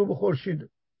 غروب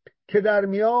خورشید که در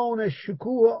میان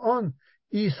شکوه آن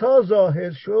عیسی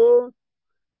ظاهر شد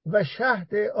و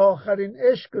شهد آخرین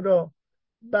عشق را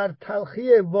بر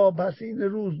تلخی واپسین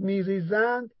روز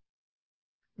میریزند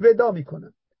ودا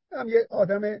میکنند. هم یک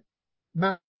آدم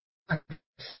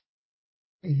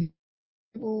مسیحی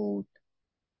بود،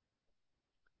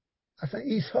 اصلا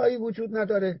عیسایی وجود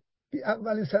نداره.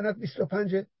 اولین سنت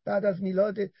 25 بعد از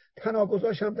میلاد.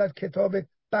 تناگذاش هم در کتاب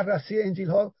بررسی انجیل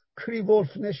ها کری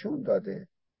ولف نشون داده.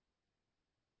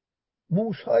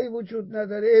 موسایی وجود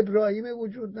نداره، ابراهیم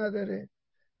وجود نداره،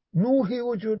 نوحی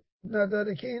وجود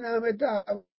نداره که این همه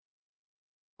دعوا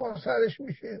سرش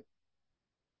میشه.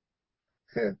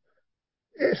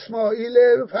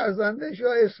 اسماعیل فرزندش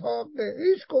یا اسحاق،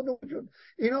 هیچ کدوم وجود.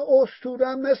 اینا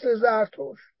اسطوره مثل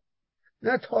زرتشت،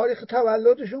 نه تاریخ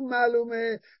تولدشون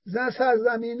معلومه، نه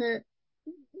سرزمین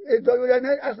ادعای،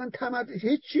 نه اصلا تمدن،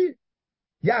 هیچی.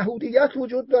 یهودیت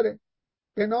وجود داره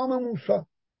به نام موسی.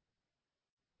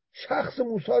 شخص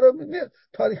موسی رو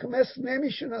تاریخ مصر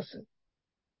نمیشناسه،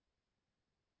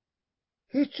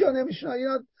 هیچ جا نمیشناسه.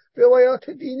 اینا روایات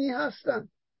دینی هستن.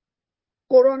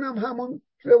 قرآن هم همون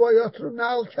روایات رو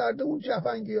نقل کرده، اون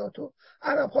جفنگیاتو.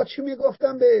 عرب ها چی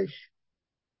میگفتن بهش؟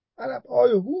 عرب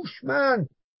های هوشمند،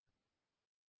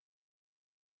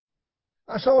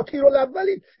 اساطیر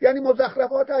الاولین، یعنی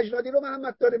مزخرفات اجدادی رو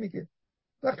محمد داره میگه.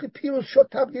 وقتی پیروز شد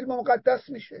تبدیل به مقدس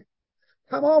میشه.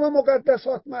 تمام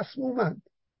مقدسات مسمومند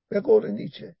به قول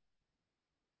نیچه.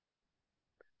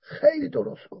 خیلی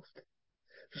درست گفته.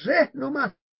 ذهن رو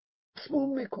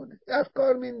مسموم میکنه، از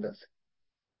کار میندازه،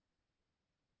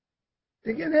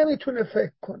 دیگه نمیتونه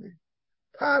فکر کنه.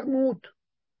 فرمود.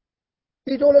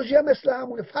 ایدئولوژی هم مثل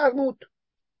همونه. فرمود،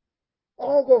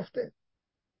 آقا گفته.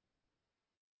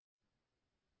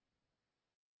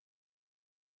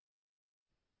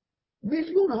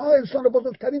 میلیون ها انسان،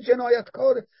 بزرگترین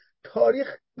جنایتکار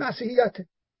تاریخ مسیحیت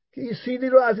که این سیدی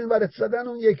رو از این ورد زدن،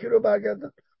 اون یکی رو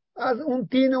برگردن از اون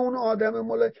دین اون آدم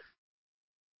مال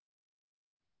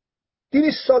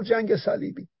 200 سال جنگ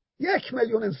صلیبی. 1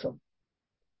 میلیون انسان،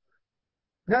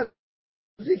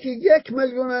 نزدیک 1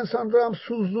 میلیون انسان رو هم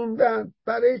سوزوندن.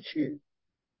 برای چی؟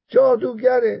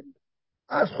 جادوگره.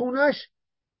 از خونش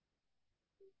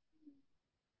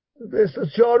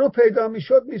جارو پیدا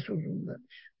میشد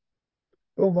میسوزوندنش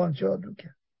به عنوان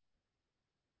جادوگر.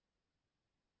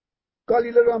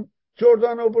 گالیله رو هم،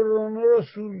 جردان و برونو رو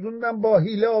سوزوندن، با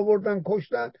حیله آوردن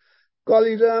کشتن.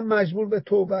 گالیله هم مجبور به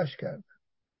توبهش کردن.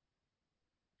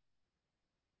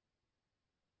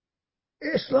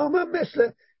 اسلام هم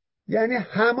مثل، یعنی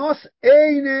حماس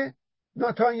عین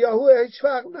نتانیاهو هیچ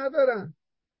فرق ندارن.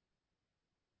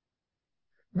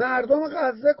 مردم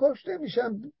غزه کشته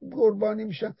میشن، قربانی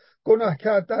میشن. گناه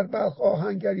کرد در بلخ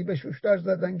آهنگری به شوشتر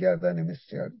زدن گردن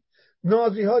مسیحیان.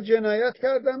 نازی ها جنایت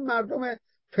کردن، مردم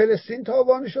فلسطین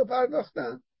تاوانشو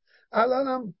پرداختن. الان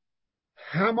هم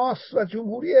حماس و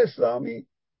جمهوری اسلامی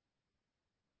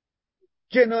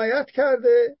جنایت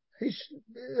کرده، هیچ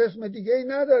اسم دیگه ای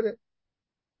نداره.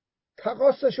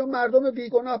 تقاصشو مردم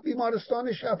بیگناه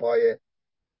بیمارستان شفای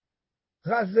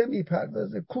غزه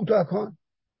میپردازه. کودکان.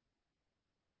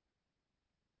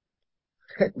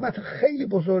 خدمت خیلی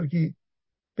بزرگی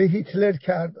به هیتلر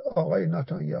کرد آقای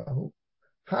نتانیاهو.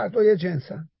 هر دوی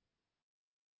جنسن.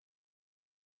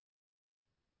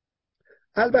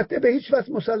 البته به هیچ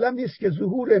وجه مسلم نیست که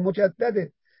ظهور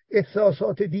مجدد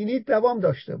احساسات دینی دوام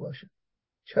داشته باشه.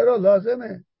 چرا؟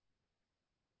 لازمه.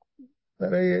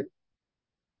 برای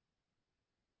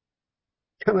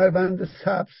کمربند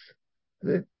سبز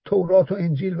تورات و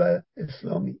انجیل و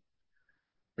اسلامی.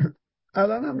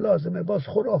 الان هم لازمه باز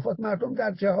خرافات، مردم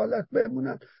در جهالت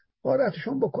بمونن،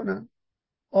 غارتشون بکنن،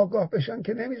 آگاه بشن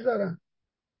که نمیذارن.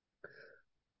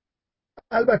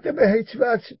 البته به هیچ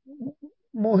وجه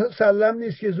مسلم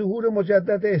نیست که ظهور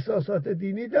مجدد احساسات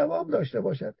دینی دوام داشته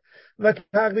باشد و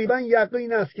تقریبا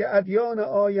یقین است که ادیان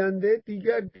آینده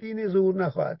دیگر دین ظهور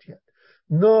نخواهد کرد.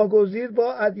 ناگزیر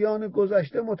با ادیان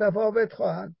گذشته متفاوت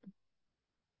خواهند.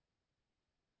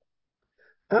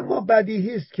 اما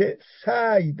بدیهی است که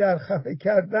سعی در خفه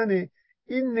کردن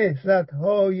این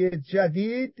نهضت‌های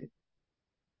جدید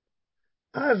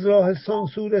از راه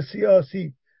سانسور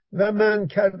سیاسی و منع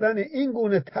کردن این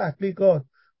گونه تحقیقات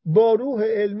با روح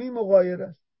علمی مغایر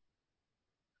است.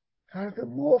 حرف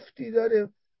مفتی داره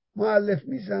مؤلف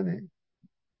میزنه.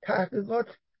 تحقیقات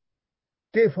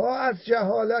دفاع از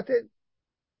جهالت،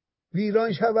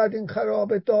 ویران شود این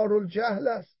خراب دارالجهل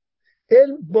است.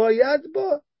 علم باید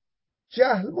با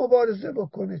جهل مبارزه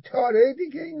بکنه، چاره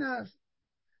دیگه این است.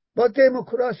 با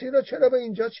دموکراسی رو چرا به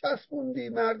اینجا چسبوندی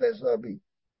مرد حسابی؟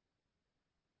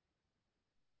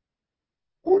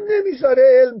 اون نمیذاره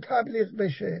علم تبلیغ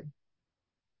بشه.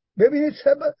 ببینید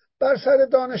بر سر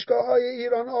دانشگاه های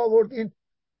ایران آورد این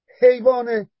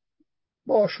حیوان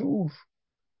باشعور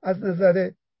از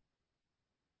نظر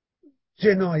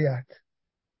جنایت.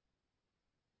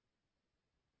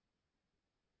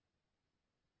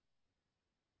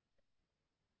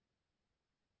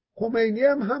 خمینی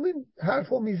هم همین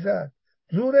حرفو میزد،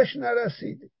 زورش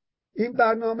نرسید، این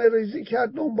برنامه ریزی کرد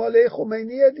دنباله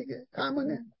خمینیه دیگه،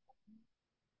 همونه.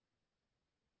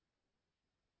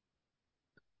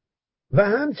 و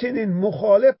همچنین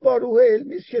مخالف با روح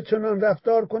علمی است که چنان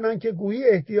رفتار کنند که گویی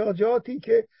احتیاجاتی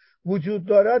که وجود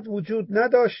دارد وجود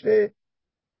نداشته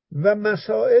و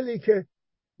مسائلی که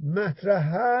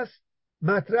مطرح هست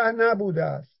مطرح نبوده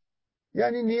است.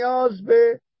 یعنی نیاز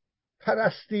به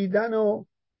پرستیدن و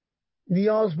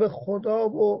نیاز به خدا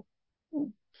و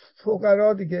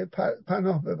فقرا دیگه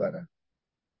پناه ببرن.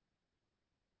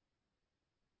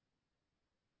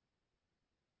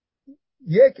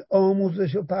 یک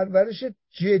آموزش و پرورش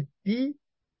جدی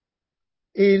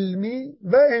علمی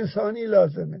و انسانی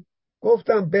لازمه.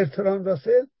 گفتم برتراند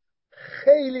راسل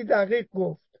خیلی دقیق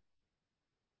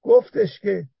گفتش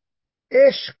که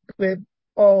عشق به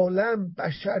عالم،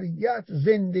 بشریت،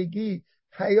 زندگی،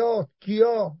 حیات،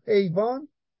 گیاه، حیوان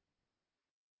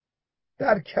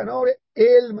در کنار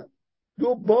علم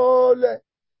دو بال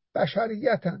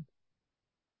بشریتن.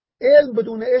 علم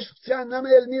بدون عشق جهنم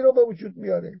علمی رو به وجود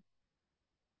میاره.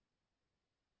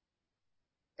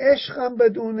 عشق هم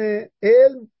بدون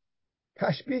علم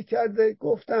تشبیه کرده،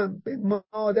 گفتم، به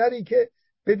مادری که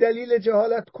به دلیل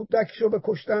جهالت کودکشو به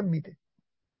کشتن میده.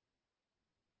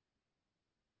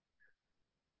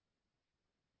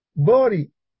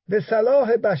 باری به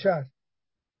صلاح بشر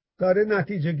داره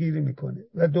نتیجه گیری میکنه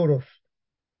و درست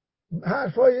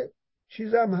حرفای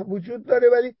چیز هم وجود داره،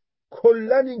 ولی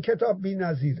کلا این کتاب بی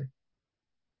نظیره.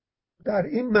 در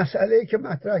این مسئله که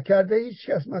مطرح کرده هیچ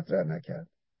کس مطرح نکرد،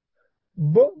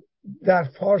 در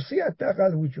فارسی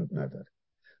حداقل وجود نداره.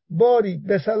 باری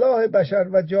به صلاح بشر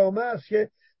و جامعه است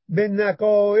که به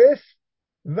نقایص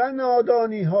و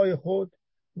نادانی های خود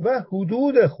و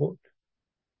حدود خود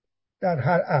در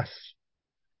هر عصر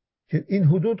که این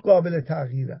حدود قابل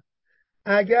تغییرند،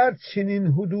 اگر چنین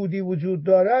حدودی وجود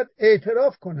دارد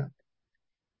اعتراف کنند.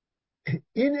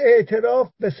 این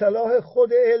اعتراف به صلاح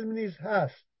خود علم نیز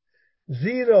هست،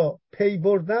 زیرا پی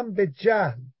بردن به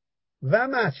جهل و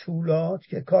مجهولات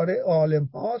که کار عالم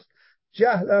هاست،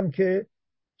 جهل هم که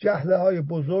جهله های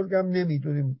بزرگ هم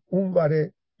نمیدونیم، اون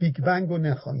بره بیگ بنگ رو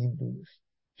نخواهیم دونست،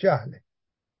 جهله.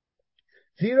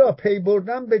 زیرا پی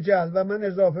بردن به جهل و من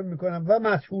اضافه میکنم و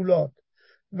مجهولات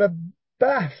و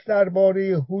بحث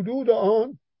درباره حدود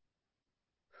آن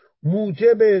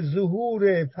موجب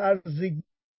ظهور فرضیه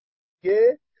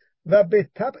و به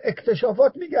طبع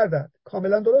اکتشافات میگردد.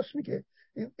 کاملا درست میگه.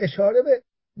 این اشاره به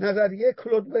نظریه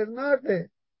کلود برنارده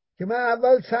که من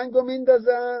اول سنگو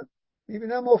میندازم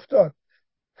میبینم افتاد،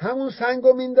 همون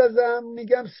سنگو میندازم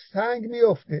میگم سنگ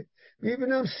میفته،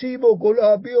 میبینم سیب و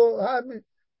گلابی و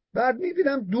بعد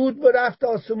میبینم دود به رفت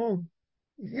آسمون.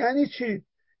 یعنی چی؟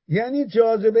 یعنی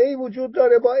جاذبه ای وجود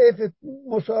داره با F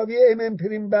مساوی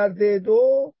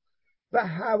m'(2) و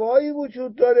هوایی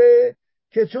وجود داره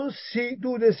که چون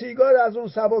دود سیگار از اون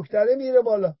سبکتره میره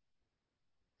بالا،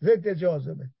 ضد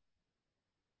جاذبه.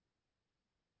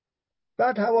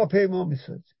 بعد هواپیما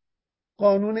میسازه.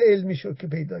 قانون علمی شد که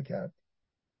پیدا کرد.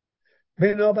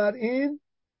 بنابراین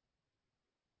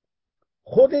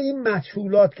خود این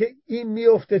مجهولات که این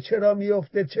میفته، چرا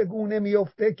میفته، چگونه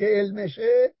میفته که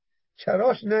علمشه،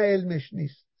 چراش نه علمش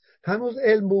نیست. هنوز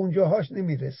علم به اونجاهاش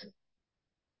نمیرسه.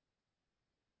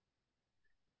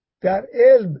 در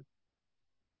علم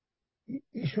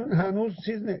ایشون هنوز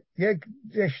یک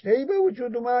رشته‌ای به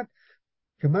وجود اومد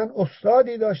که من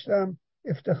استادی داشتم،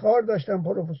 افتخار داشتم،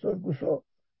 پروفسور گوسو،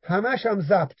 همش هم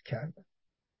ضبط کردم،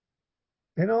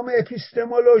 به نام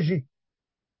اپیستمولوژی،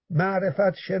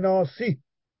 معرفت شناسی.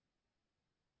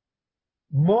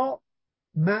 ما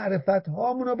معرفت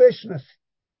هامون رو بشناسیم،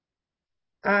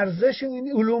 ارزش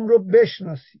این علوم رو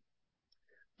بشناسیم.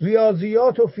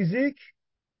 ریاضیات و فیزیک،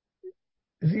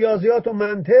 ریاضیات و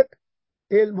منطق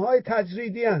علمهای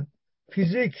تجریدی هستند.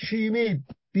 فیزیک، شیمی،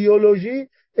 بیولوژی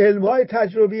علمهای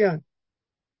تجربی هستند.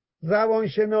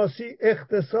 روانشناسی،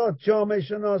 اقتصاد، جامعه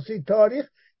شناسی، تاریخ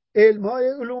علمهای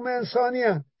علوم انسانی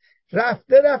هستند.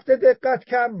 رفته رفته دقت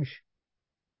کم میشه،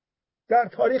 در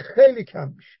تاریخ خیلی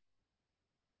کم میشه،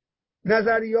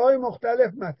 نظریه های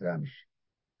مختلف مطرح میشه.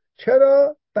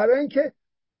 چرا؟ برای اینکه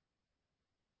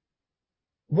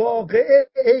واقعه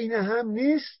عین هم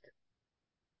نیست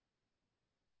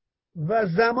و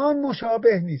زمان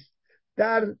مشابه نیست.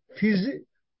 در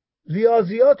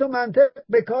ریاضیات و منطق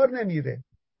به کار نمیره.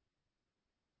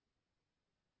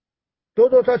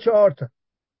 دو تا 4 تا.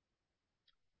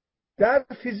 در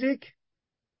فیزیک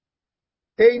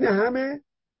عین همه،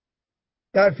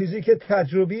 در فیزیک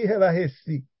تجربی و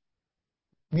حسی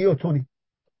نیوتنی.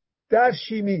 در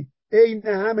شیمی عین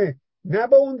همه، نه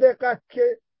با اون دقت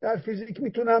که در فیزیک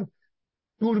میتونم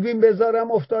دوربین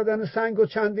بذارم افتادن سنگ و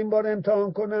چندین بار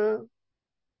امتحان کنم،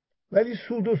 ولی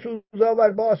سود و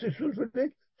سودآور با آسید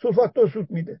سولفاتیک سولفات 2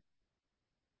 سود میده.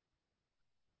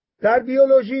 در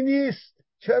بیولوژی نیست.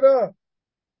 چرا؟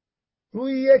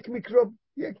 روی یک میکروب،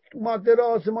 یک ماده را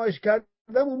آزمایش کردم،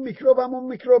 اون میکروب هم اون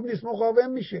میکروب نیست،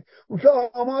 مقاوم میشه، اون که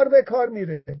آمار به کار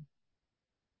میره.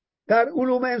 در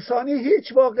علوم انسانی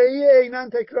هیچ واقعی عیناً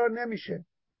تکرار نمیشه،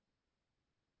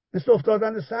 مثل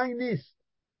افتادن سنگ نیست.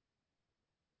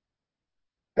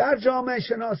 در جامعه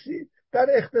شناسی، در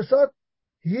اقتصاد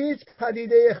هیچ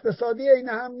پدیده اقتصادی عین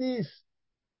هم نیست.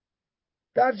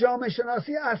 در جامعه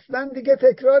شناسی اصلا دیگه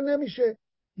تکرار نمیشه.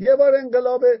 یه بار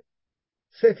انقلاب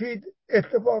سفید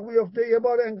اتفاق میفته، یه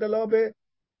بار انقلاب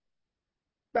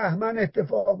بهمن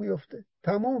اتفاق میفته،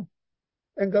 تموم.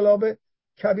 انقلاب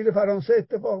کبیر فرانسه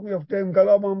اتفاق میفته،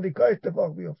 انقلاب آمریکا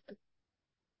اتفاق میفته.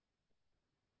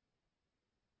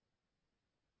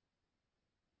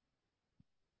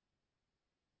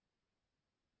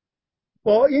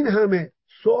 با این همه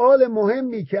سوال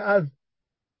مهمی که از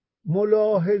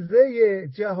ملاحظه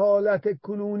جهالت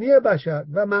کنونی بشر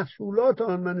و محصولات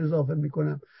آن من اضافه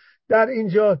میکنم، در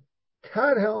اینجا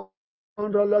طرح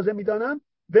آن را لازم میدانم،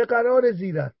 به قرار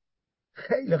زیر است.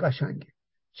 خیلی قشنگه.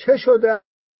 چه شده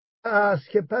است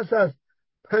که پس از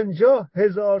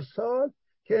 50,000 سال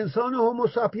که انسان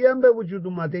هوموساپین به وجود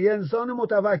اومده، یه انسان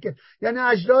متفکر، یعنی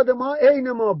اجداد ما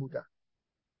عین ما بودن،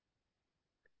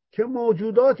 که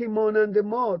موجوداتی مانند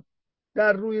ما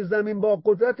در روی زمین با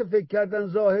قدرت فکر کردن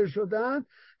ظاهر شدن،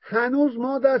 هنوز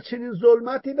ما در چنین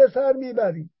ظلمتی به سر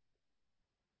میبریم.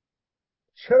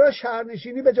 چرا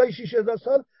شهرنشینی به جای 6,000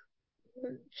 سال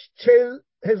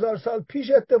 40,000 سال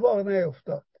پیش اتفاق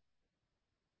نیفتاد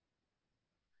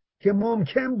که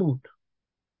ممکن بود؟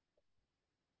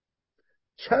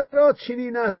 چرا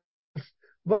چنین است؟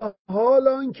 و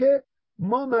حالا که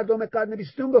ما مردم قرن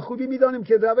 20 به خوبی میدانیم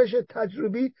که روش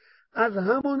تجربی از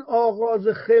همان آغاز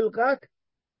خلقت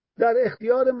در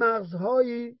اختیار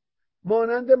مغزهایی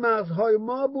مانند مغزهای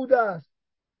ما بوده است.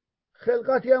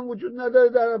 خلقتی هم وجود نداره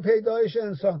در پیدایش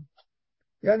انسان،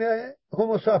 یعنی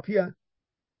هوموساپین.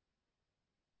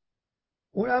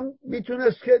 اونم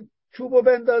میتونست که چوبو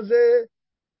بندازه،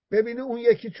 ببینه اون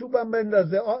یکی چوبم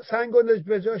بندازه، سنگو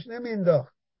به جاش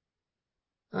نمینداخت.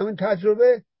 همین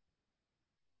تجربه.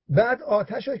 بعد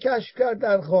آتش رو کشف کرد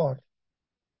در غار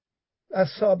از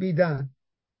سابیدن،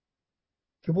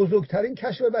 که بزرگترین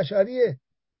کشف بشریه.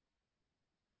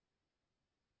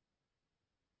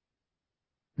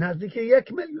 نزدیک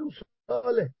 1,000,000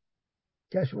 ساله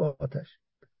کشف آتش.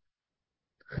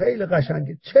 خیلی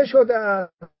قشنگه. چه شده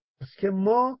است که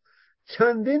ما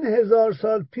چندین هزار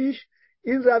سال پیش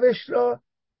این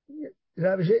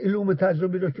روش علوم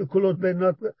تجربی رو که کلود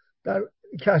برنارد در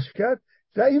کشف کرد،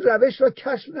 و این روش را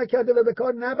کشف نکرده و به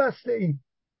کار نبسته ایم؟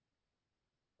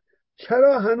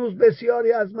 چرا هنوز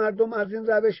بسیاری از مردم از این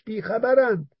روش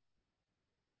بیخبرند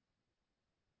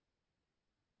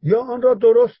یا آن را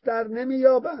درست در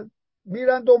نمییابند؟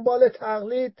 میرن دنبال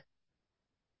تقلید.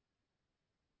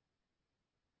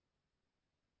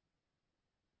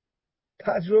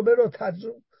 تجربه رو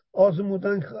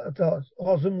آزمودن خطاست،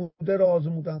 آزموده را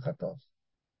آزمودن خطاست.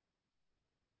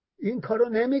 این کارو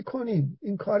نمی کنیم.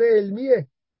 این کار علمیه.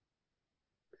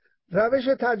 روش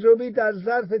تجربی در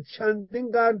ظرف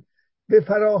چندین قرن به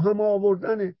فراهم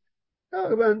آوردن،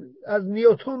 تقریبا از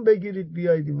نیوتن بگیرید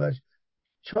بیایید این وش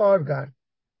 4 قرن،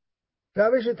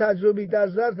 روش تجربی در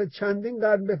ظرف چندین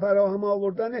قرن به فراهم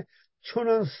آوردن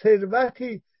چنان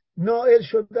ثروتی نائل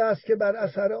شده است که بر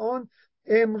اثر آن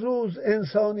امروز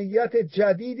انسانیت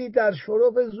جدیدی در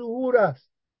شرف ظهور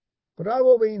است.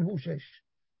 برافو به این هوشش.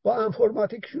 با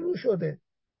انفرماتیک شروع شده.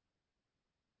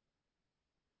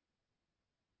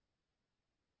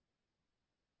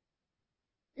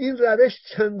 این روش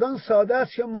چندان ساده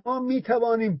است که ما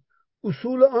میتوانیم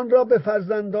اصول آن را به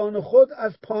فرزندان خود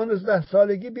از 15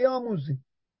 سالگی بیاموزیم.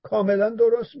 کاملا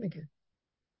درست میگه.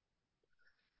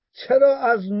 چرا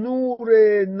از نور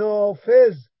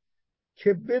نافذ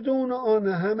که بدون آن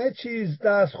همه چیز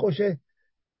دستخوش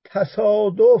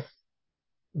تصادف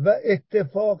و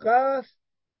اتفاق است،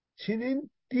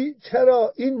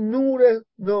 چرا این نور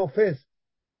نافذ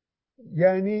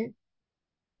یعنی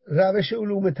روش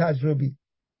علوم تجربی،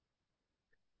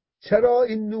 چرا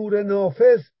این نور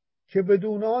نافذ که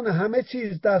بدون آن همه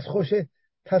چیز دستخوش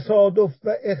تصادف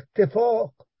و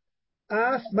اتفاق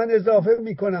است، من اضافه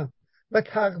میکنم و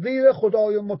تقدیر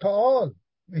خدای متعال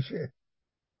میشه.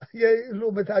 یه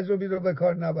علوم تجربی رو به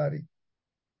کار نبرید.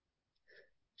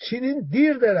 چنین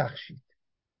دیر درخشید.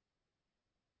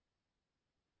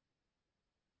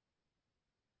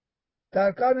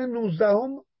 در قرن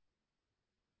 19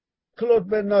 کلود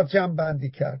برنارد جمع بندی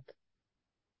کرد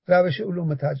روش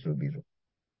علوم تجربی رو.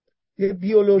 یه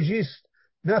بیولوژیست،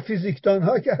 نه فیزیکدان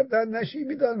ها کردن نه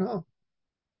شیمیدان ها.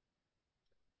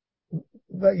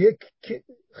 و یک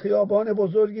خیابان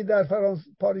بزرگی در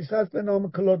پاریس هست به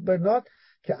نام کلود برنارد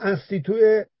که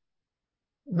انستیتوی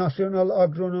ناسیونال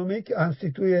آگرونومیک،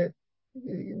 انستیتوی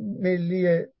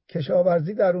ملی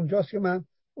کشاورزی در اونجاست که من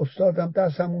استادم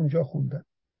درسم اونجا خوندم.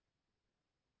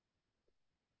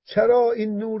 چرا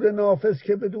این نور نافذ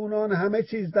که بدون آن همه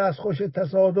چیز دستخوش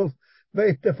تصادف و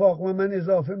اتفاق، و من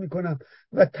اضافه میکنم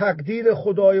و تقدیر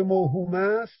خدای موهوم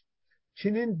است،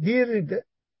 چنین دیر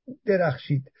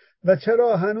درخشید و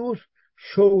چرا هنوز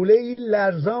شعله‌ای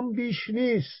لرزان بیش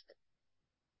نیست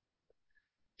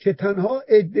که تنها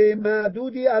عده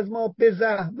معدودی از ما به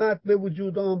زحمت به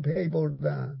وجود آن پی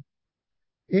بردن.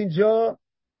 اینجا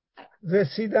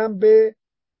رسیدم به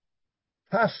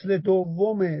فصل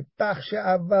دوم. بخش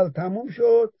اول تموم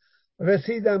شد،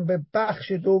 رسیدم به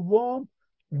بخش دوم،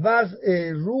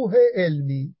 وضع روح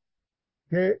علمی،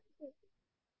 که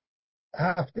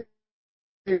هفته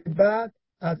بعد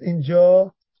از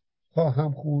اینجا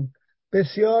خواهم خوند.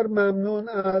 بسیار ممنون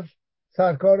از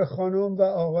سرکار خانم و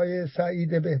آقای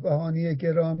سعید بهبهانی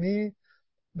گرامی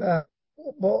و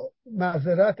با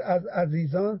معذرت از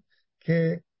عزیزان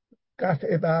که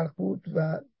قطع برق بود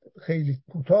و خیلی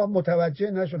کوتاه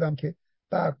متوجه نشدم که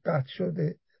برق قطع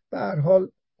شده. به هر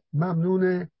حال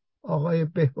ممنون آقای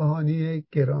بهبهانی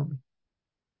گرامی.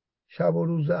 شب و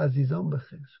روز عزیزان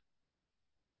بخیر.